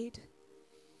you need.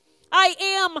 I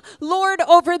am Lord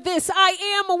over this.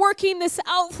 I am working this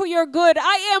out for your good.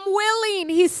 I am willing,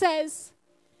 he says.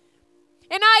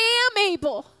 And I am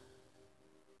able.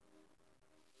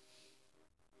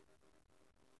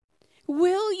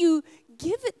 Will you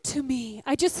give it to me?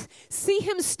 I just see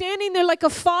him standing there like a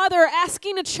father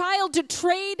asking a child to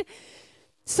trade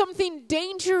something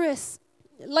dangerous,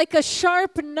 like a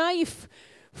sharp knife,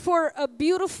 for a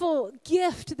beautiful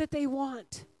gift that they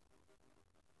want.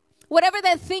 Whatever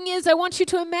that thing is, I want you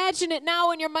to imagine it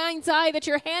now in your mind's eye that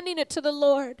you're handing it to the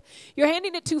Lord. You're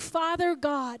handing it to Father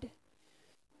God.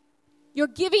 You're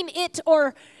giving it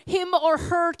or him or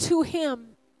her to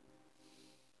him.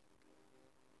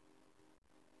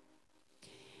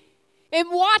 And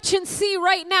watch and see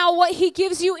right now what he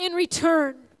gives you in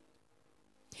return.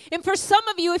 And for some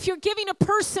of you, if you're giving a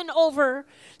person over,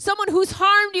 someone who's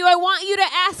harmed you, I want you to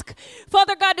ask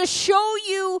Father God to show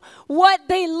you what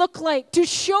they look like, to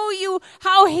show you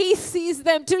how he sees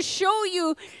them, to show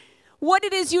you what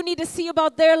it is you need to see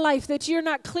about their life that you're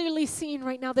not clearly seeing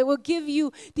right now, that will give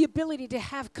you the ability to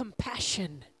have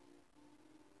compassion.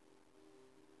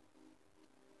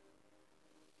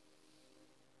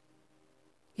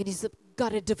 And he's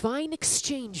got a divine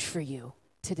exchange for you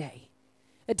today.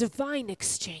 A divine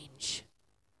exchange.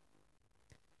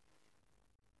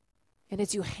 And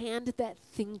as you hand that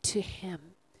thing to him,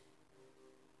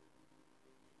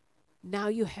 now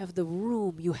you have the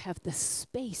room, you have the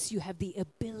space, you have the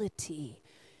ability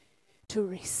to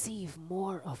receive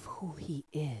more of who he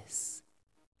is.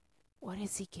 What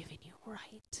is he giving you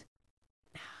right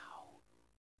now?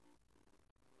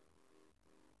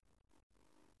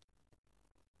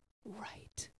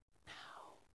 Right now.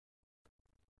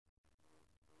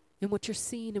 And what you're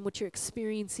seeing and what you're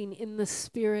experiencing in the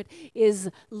Spirit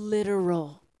is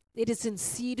literal. It is in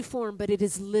seed form, but it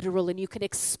is literal, and you can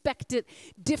expect it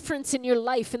difference in your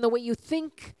life, in the way you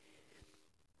think,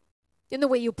 in the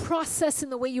way you process, in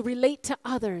the way you relate to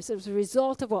others as a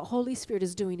result of what Holy Spirit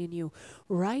is doing in you.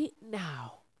 Right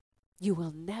now, you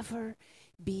will never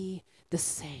be the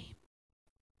same.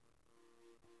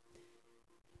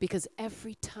 Because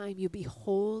every time you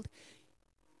behold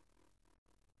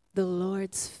the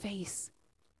Lord's face,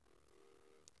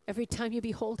 every time you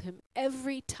behold him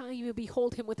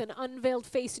with an unveiled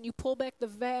face and you pull back the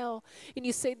veil and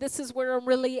you say, this is where I'm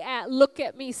really at. Look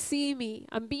at me, see me.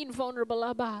 I'm being vulnerable,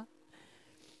 Abba.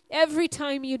 Every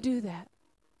time you do that,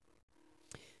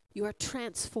 you are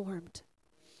transformed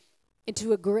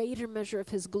into a greater measure of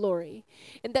his glory.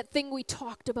 And that thing we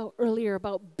talked about earlier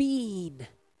about being,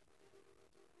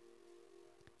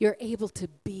 you're able to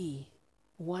be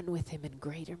one with him in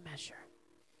greater measure.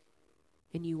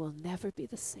 And you will never be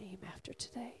the same after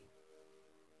today.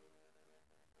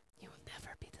 You will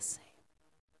never be the same.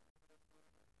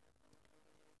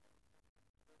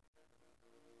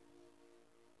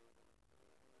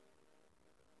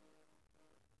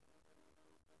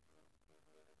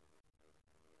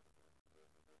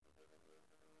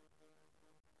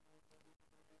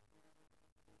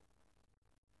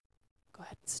 Go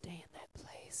ahead and stay in that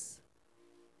place.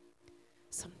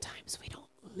 Sometimes we don't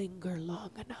linger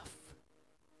long enough.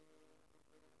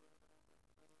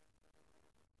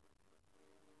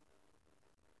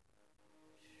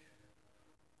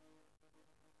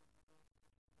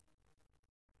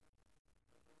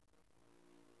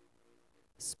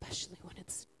 Especially when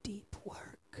it's deep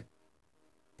work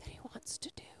that he wants to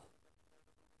do.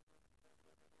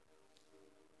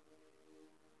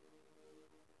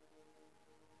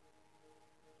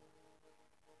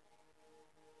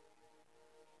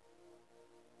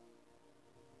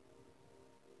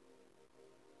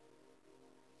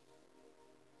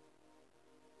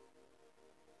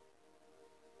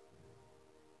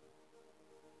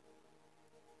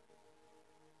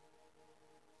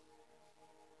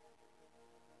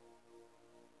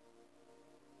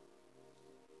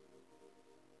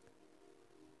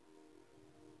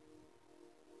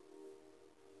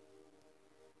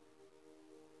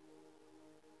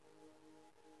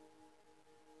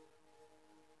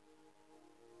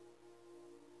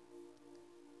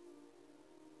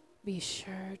 Be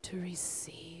sure to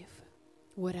receive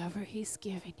whatever he's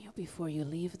giving you before you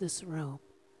leave this room.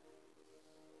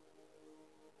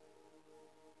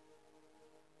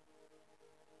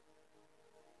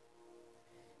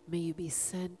 May you be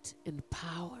sent in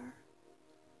power.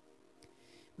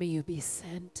 May you be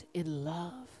sent in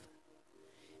love.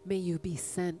 May you be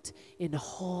sent in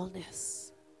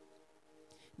wholeness.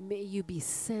 May you be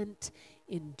sent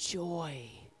in joy.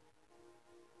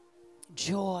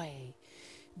 Joy.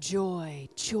 Joy,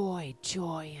 joy,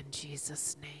 joy in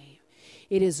Jesus' name.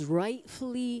 It is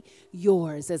rightfully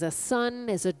yours. As a son,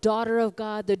 as a daughter of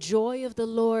God, the joy of the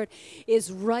Lord is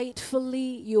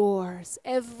rightfully yours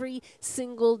every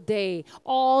single day,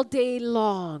 all day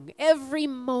long, every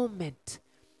moment,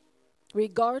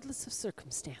 regardless of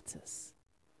circumstances.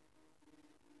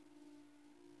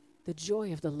 The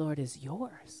joy of the Lord is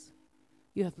yours.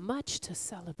 You have much to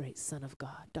celebrate, son of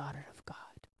God, daughter of God.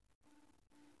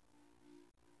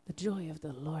 The joy of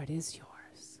the Lord is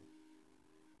yours.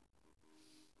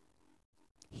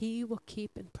 He will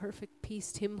keep in perfect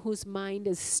peace him whose mind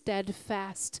is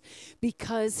steadfast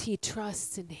because he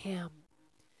trusts in him.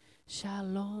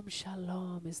 Shalom,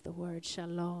 shalom is the word,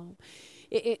 shalom.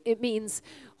 It means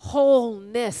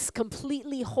wholeness,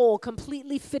 completely whole,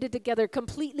 completely fitted together,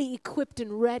 completely equipped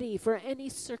and ready for any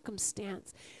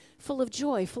circumstance, full of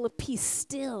joy, full of peace,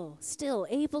 still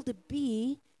able to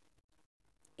be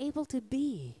able to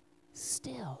be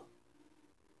still.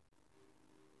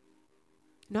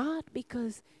 Not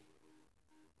because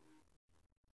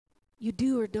you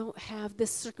do or don't have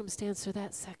this circumstance or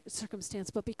that circumstance,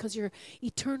 but because you're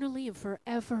eternally and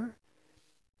forever,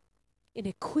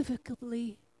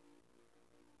 unequivocally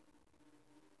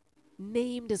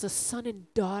named as a son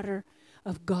and daughter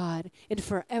of God and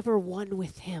forever one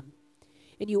with Him.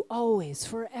 And you always,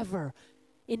 forever,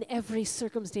 in every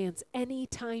circumstance, any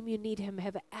time you need Him,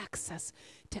 have access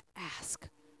to ask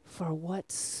for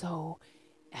whatsoever.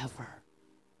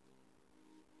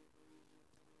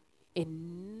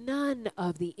 And none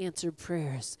of the answered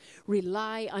prayers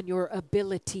rely on your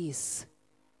abilities.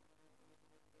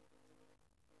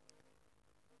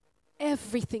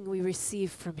 Everything we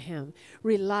receive from Him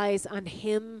relies on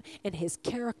Him and His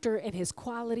character and His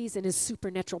qualities and His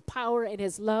supernatural power and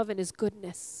His love and His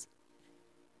goodness.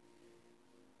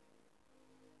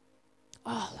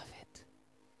 All of it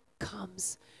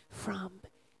comes from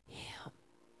Him.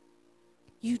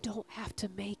 You don't have to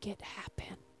make it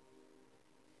happen.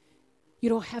 You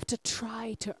don't have to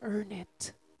try to earn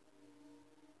it.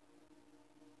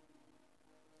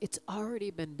 It's already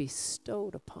been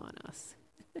bestowed upon us.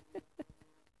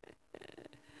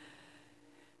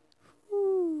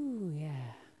 Ooh,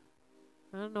 yeah.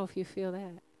 I don't know if you feel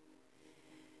that.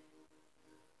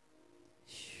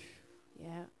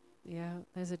 Yeah,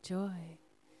 there's a joy.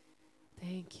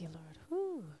 Thank you, Lord.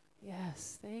 Ooh,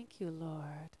 yes, thank you,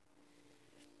 Lord.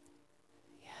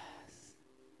 Yes.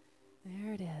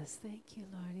 There it is. Thank you,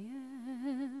 Lord.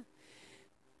 Yeah.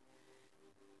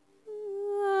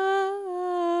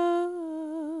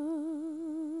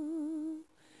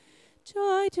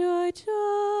 Joy, joy,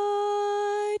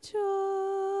 joy, joy.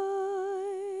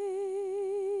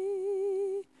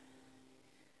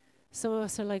 Some of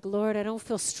us are like, Lord, I don't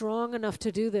feel strong enough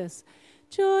to do this.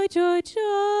 Joy, joy,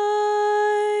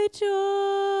 joy,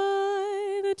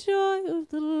 joy. The joy of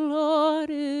the Lord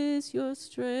is your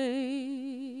strength.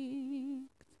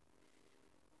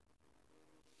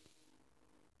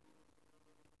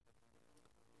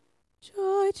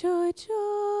 Joy, joy,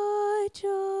 joy, joy.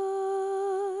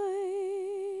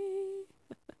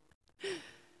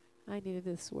 I needed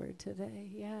this word today.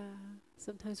 Yeah.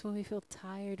 Sometimes when we feel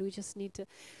tired, we just need to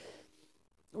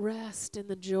rest in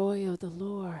the joy of the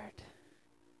Lord.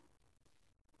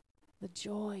 The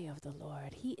joy of the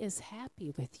Lord. He is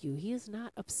happy with you. He is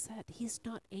not upset. He is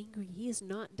not angry. He is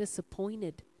not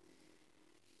disappointed.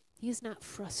 He is not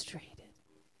frustrated.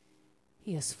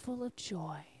 He is full of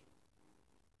joy.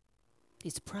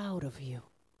 He's proud of you.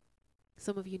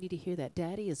 Some of you need to hear that.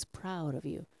 Daddy is proud of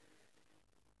you.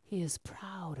 He is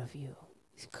proud of you.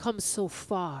 You've come so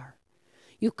far.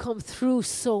 You've come through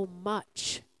so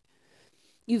much.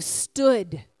 You've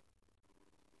stood.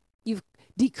 You've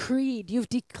decreed. You've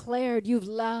declared. You've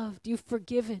loved. You've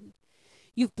forgiven.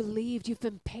 You've believed. You've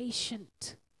been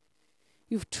patient.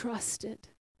 You've trusted.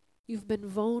 You've been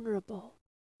vulnerable.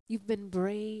 You've been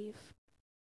brave.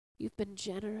 You've been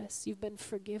generous. You've been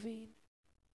forgiving.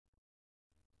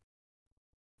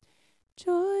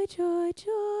 Joy, joy,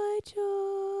 joy, joy.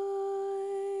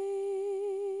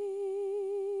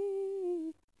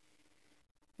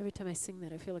 Every time I sing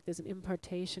that, I feel like there's an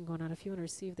impartation going on. If you want to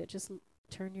receive that, just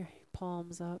turn your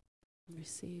palms up and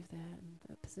receive that in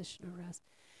that position of rest.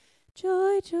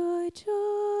 Joy, joy,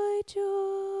 joy,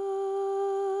 joy.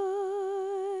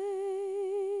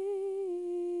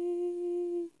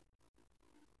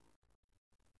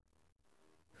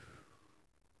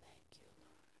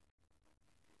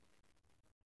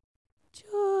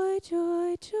 Joy,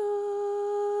 joy, joy,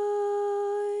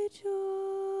 joy.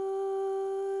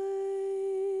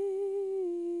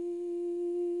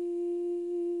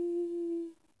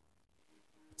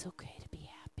 It's okay to be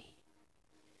happy.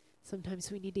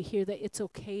 Sometimes we need to hear that it's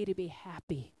okay to be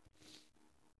happy.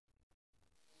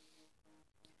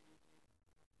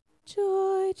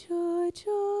 Joy, joy,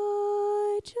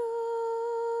 joy, joy.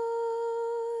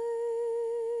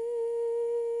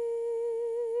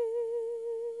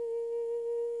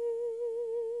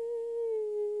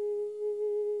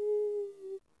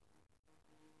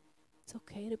 It's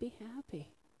okay to be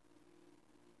happy.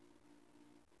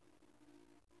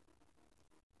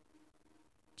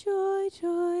 Joy,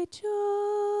 joy,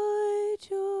 joy,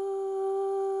 joy.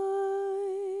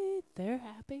 They're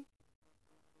happy.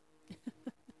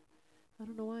 I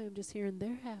don't know why, I'm just hearing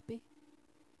they're happy.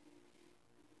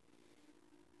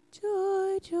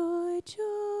 Joy, joy,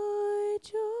 joy,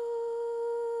 joy.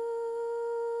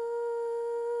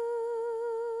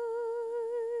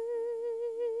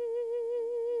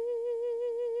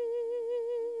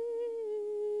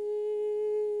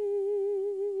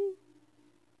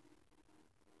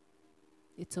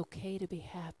 It's okay to be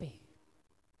happy.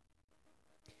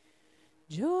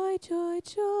 Joy, joy,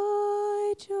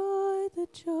 joy, joy, the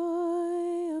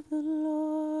joy of the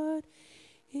Lord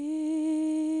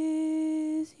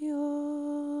is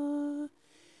your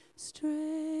strength.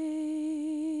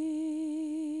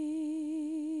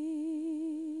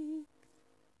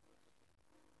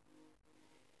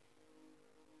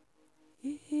 Is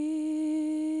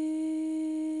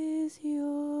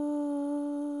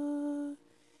your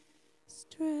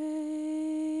strength.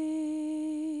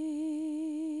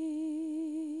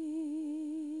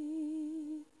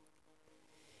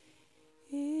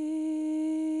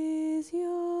 Is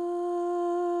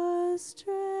your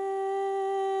strength.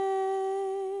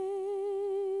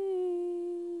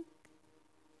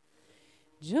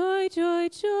 Joy, joy,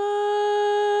 joy,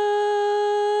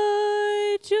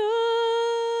 joy.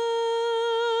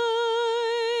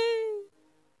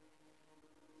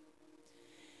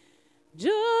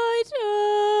 Joy, joy,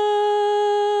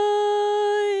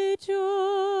 joy.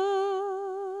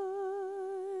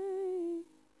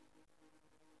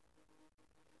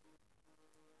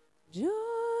 Joy,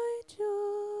 joy,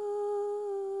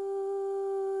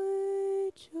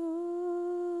 joy.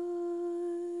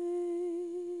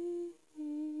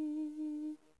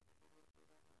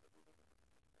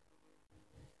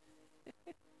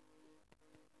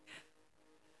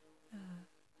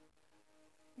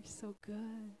 You're so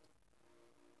good.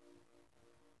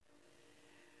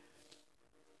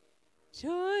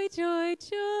 Joy, joy,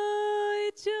 joy,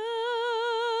 joy.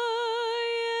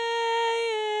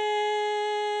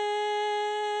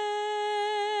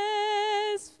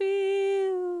 Yes,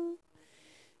 feel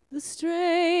the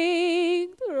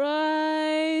strength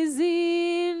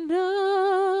rising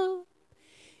up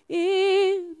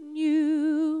in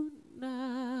you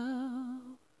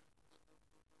now.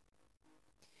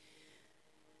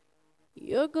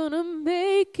 You're gonna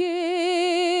make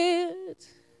it.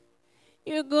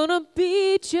 You're gonna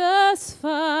be just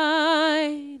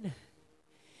fine.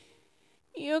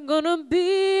 You're gonna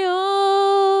be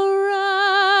all right.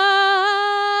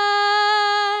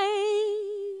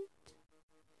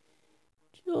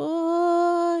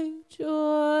 Joy,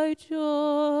 joy,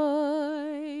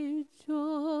 joy,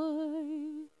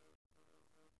 joy.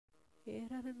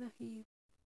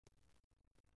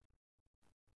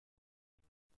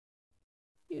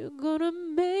 You're gonna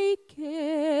make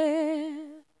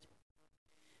it.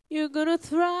 You're gonna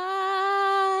thrive.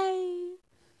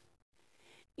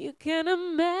 You can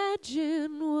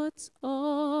imagine what's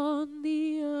on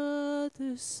the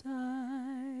other side.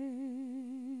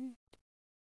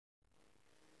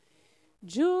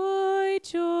 Joy,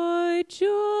 joy,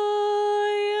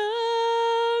 joy,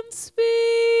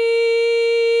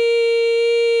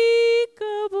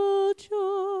 unspeakable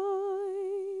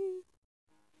joy.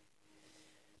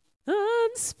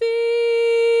 Unspeakable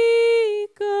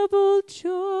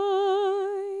joy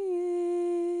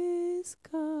is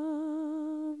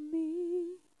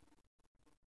coming.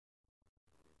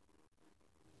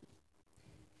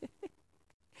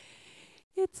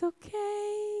 It's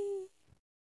okay.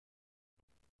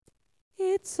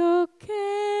 It's okay.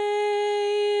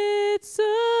 It's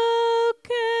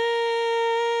okay.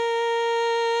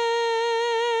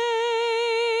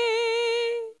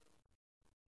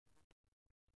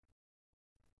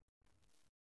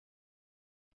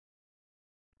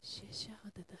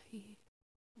 Sheshadadahi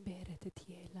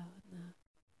beretetielana.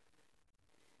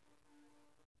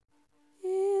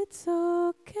 It's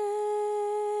okay.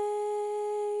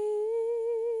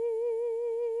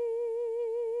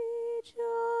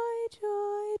 Joy,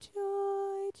 joy,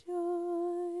 joy,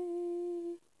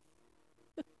 joy.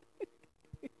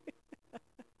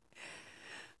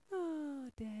 Oh,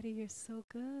 Daddy, you're so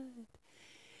good.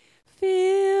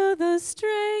 Feel the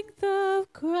strength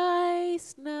of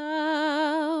Christ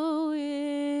now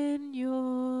in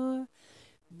your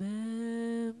members.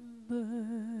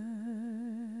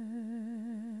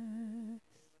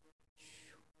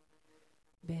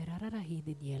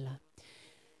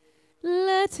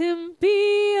 Let him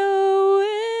be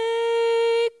awakened.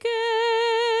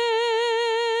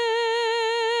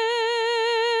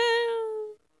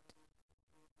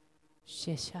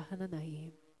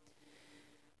 Sheshahananaim.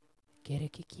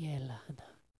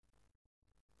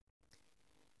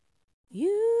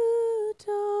 You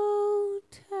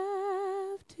don't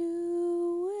have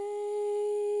to wait.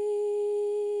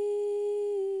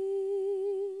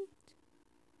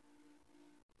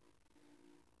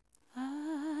 I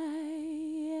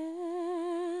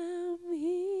am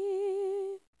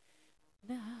here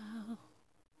now.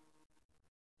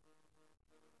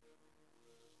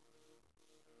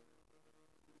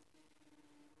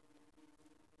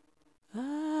 I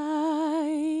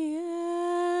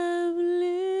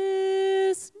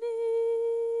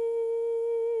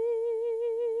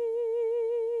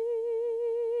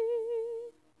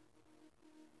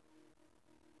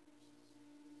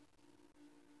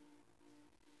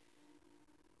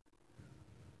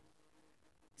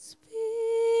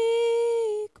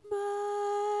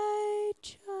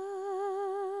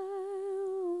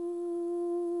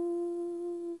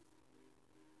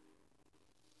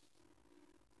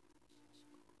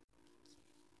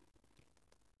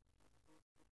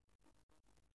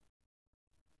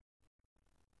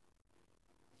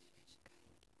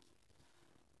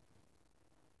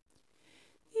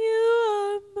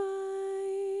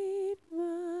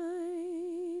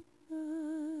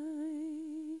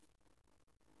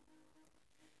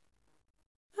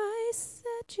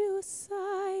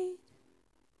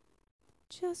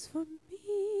just for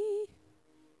me.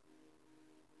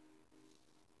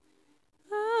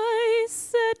 I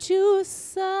set you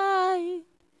aside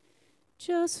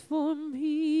just for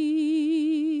me.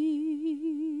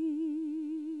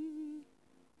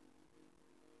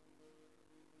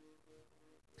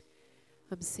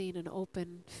 I'm seeing an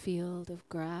open field of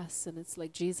grass, and it's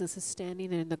like Jesus is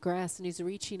standing in the grass, and he's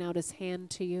reaching out his hand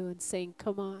to you and saying,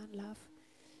 come on, love.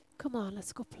 Come on,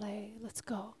 let's go play. Let's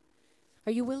go.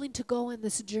 Are you willing to go on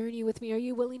this journey with me? Are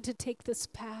you willing to take this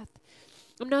path?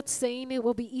 I'm not saying it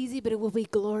will be easy, but it will be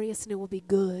glorious and it will be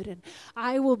good. And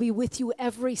I will be with you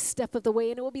every step of the way,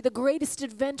 and it will be the greatest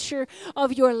adventure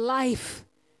of your life.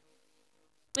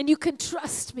 And you can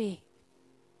trust me.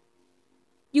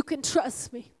 You can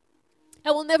trust me. I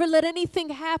will never let anything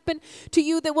happen to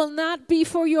you that will not be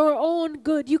for your own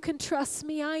good. You can trust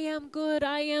me. I am good.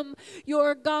 I am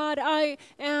your God. I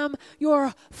am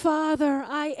your Father.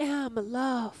 I am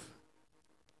love.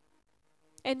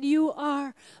 And you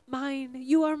are mine.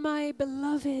 You are my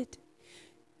beloved.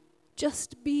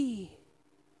 Just be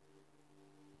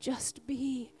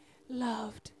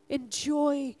loved.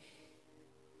 Enjoy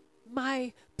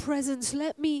my presence.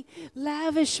 Let me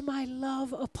lavish my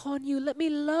love upon you. Let me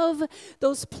love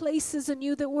those places in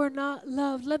you that were not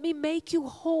loved. Let me make you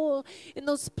whole in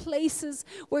those places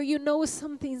where you know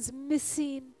something's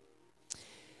missing.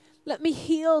 Let me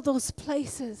heal those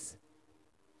places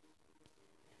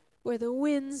where the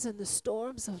winds and the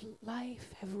storms of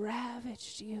life have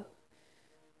ravaged you.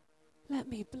 Let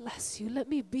me bless you. Let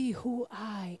me be who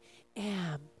I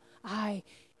am. I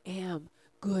am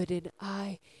good, and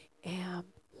I am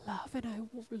love, and I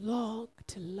long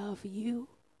to love you.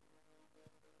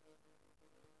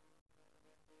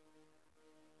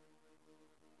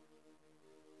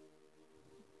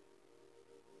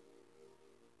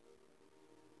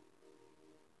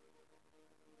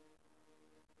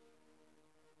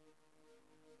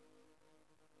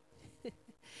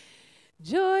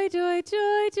 Joy, joy,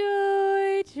 joy,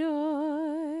 joy,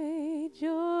 joy,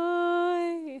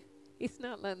 joy. He's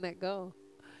not letting that go.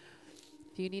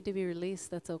 If you need to be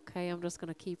released, that's okay. I'm just going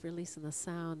to keep releasing the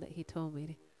sound that he told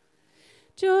me.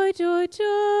 Joy, joy,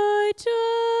 joy, joy.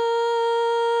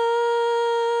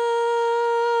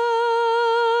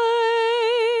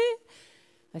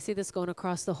 I see this going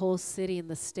across the whole city and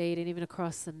the state and even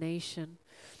across the nation.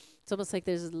 It's almost like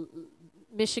there's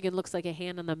Michigan looks like a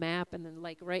hand on the map, and then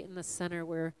like right in the center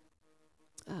where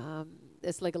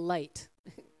it's like a light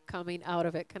coming out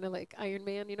of it, kind of like Iron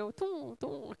Man, you know.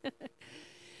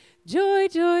 Joy,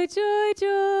 joy, joy, joy.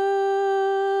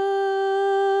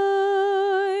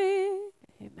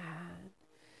 Amen.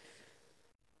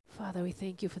 Father, we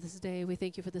thank you for this day. We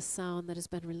thank you for the sound that has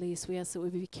been released. We ask that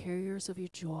we be carriers of your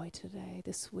joy today,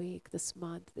 this week, this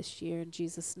month, this year, in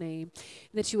Jesus' name.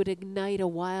 And that you would ignite a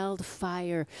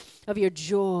wildfire of your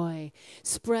joy,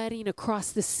 spreading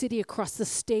across the city, across the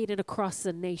state, and across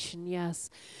the nation. Yes.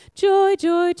 Joy,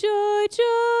 joy, joy, joy.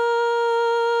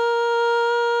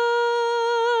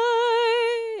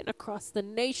 And across the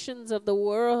nations of the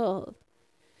world.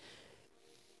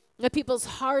 That people's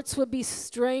hearts would be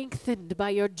strengthened by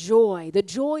your joy. The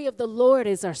joy of the Lord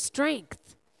is our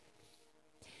strength.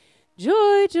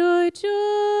 Joy, joy,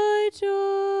 joy, joy.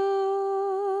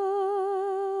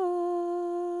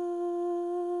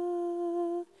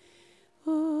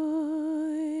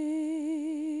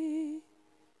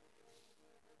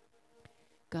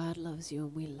 God loves you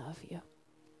and we love you.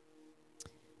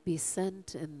 Be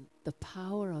sent in the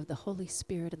power of the Holy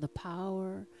Spirit and the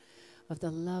power of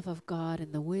the love of God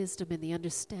and the wisdom and the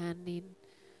understanding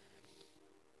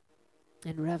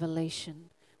and revelation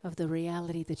of the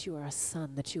reality that you are a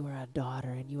son, that you are a daughter,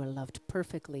 and you are loved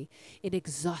perfectly,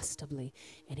 inexhaustibly,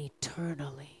 and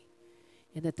eternally.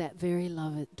 And that very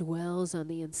love, it dwells on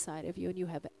the inside of you, and you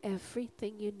have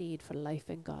everything you need for life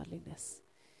and godliness.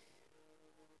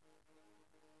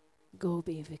 Go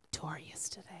be victorious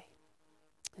today.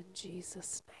 In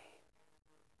Jesus' name.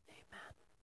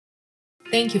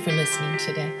 Thank you for listening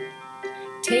today.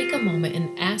 Take a moment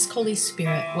and ask Holy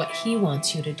Spirit what He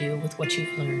wants you to do with what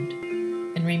you've learned.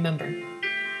 And remember,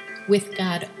 with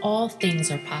God, all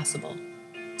things are possible.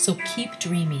 So keep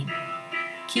dreaming,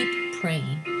 keep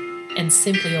praying, and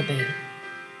simply obey.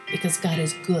 Because God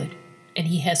is good, and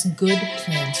He has good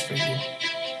plans for you.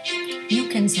 You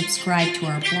can subscribe to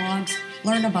our blogs,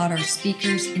 learn about our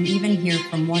speakers, and even hear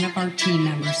from one of our team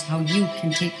members how you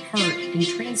can take part in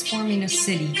transforming a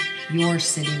city, your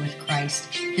city with Christ.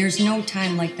 There's no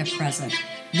time like the present.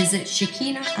 Visit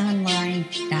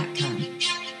ShekinahOnline.com.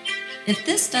 If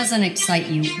this doesn't excite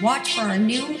you, watch for our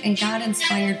new and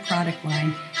God-inspired product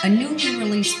line a newly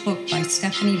released book by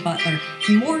Stephanie Butler,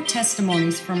 and more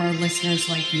testimonies from our listeners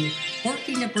like you,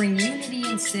 working to bring unity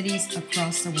in cities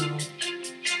across the world.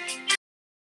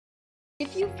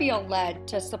 If you feel led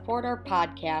to support our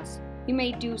podcast, you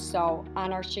may do so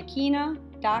on our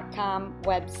Shekinah.com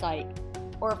website.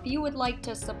 Or if you would like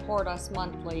to support us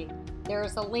monthly, there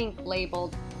is a link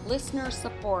labeled Listener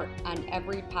Support on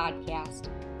every podcast.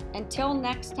 Until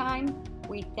next time,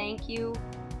 we thank you,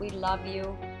 we love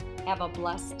you, have a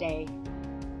blessed day.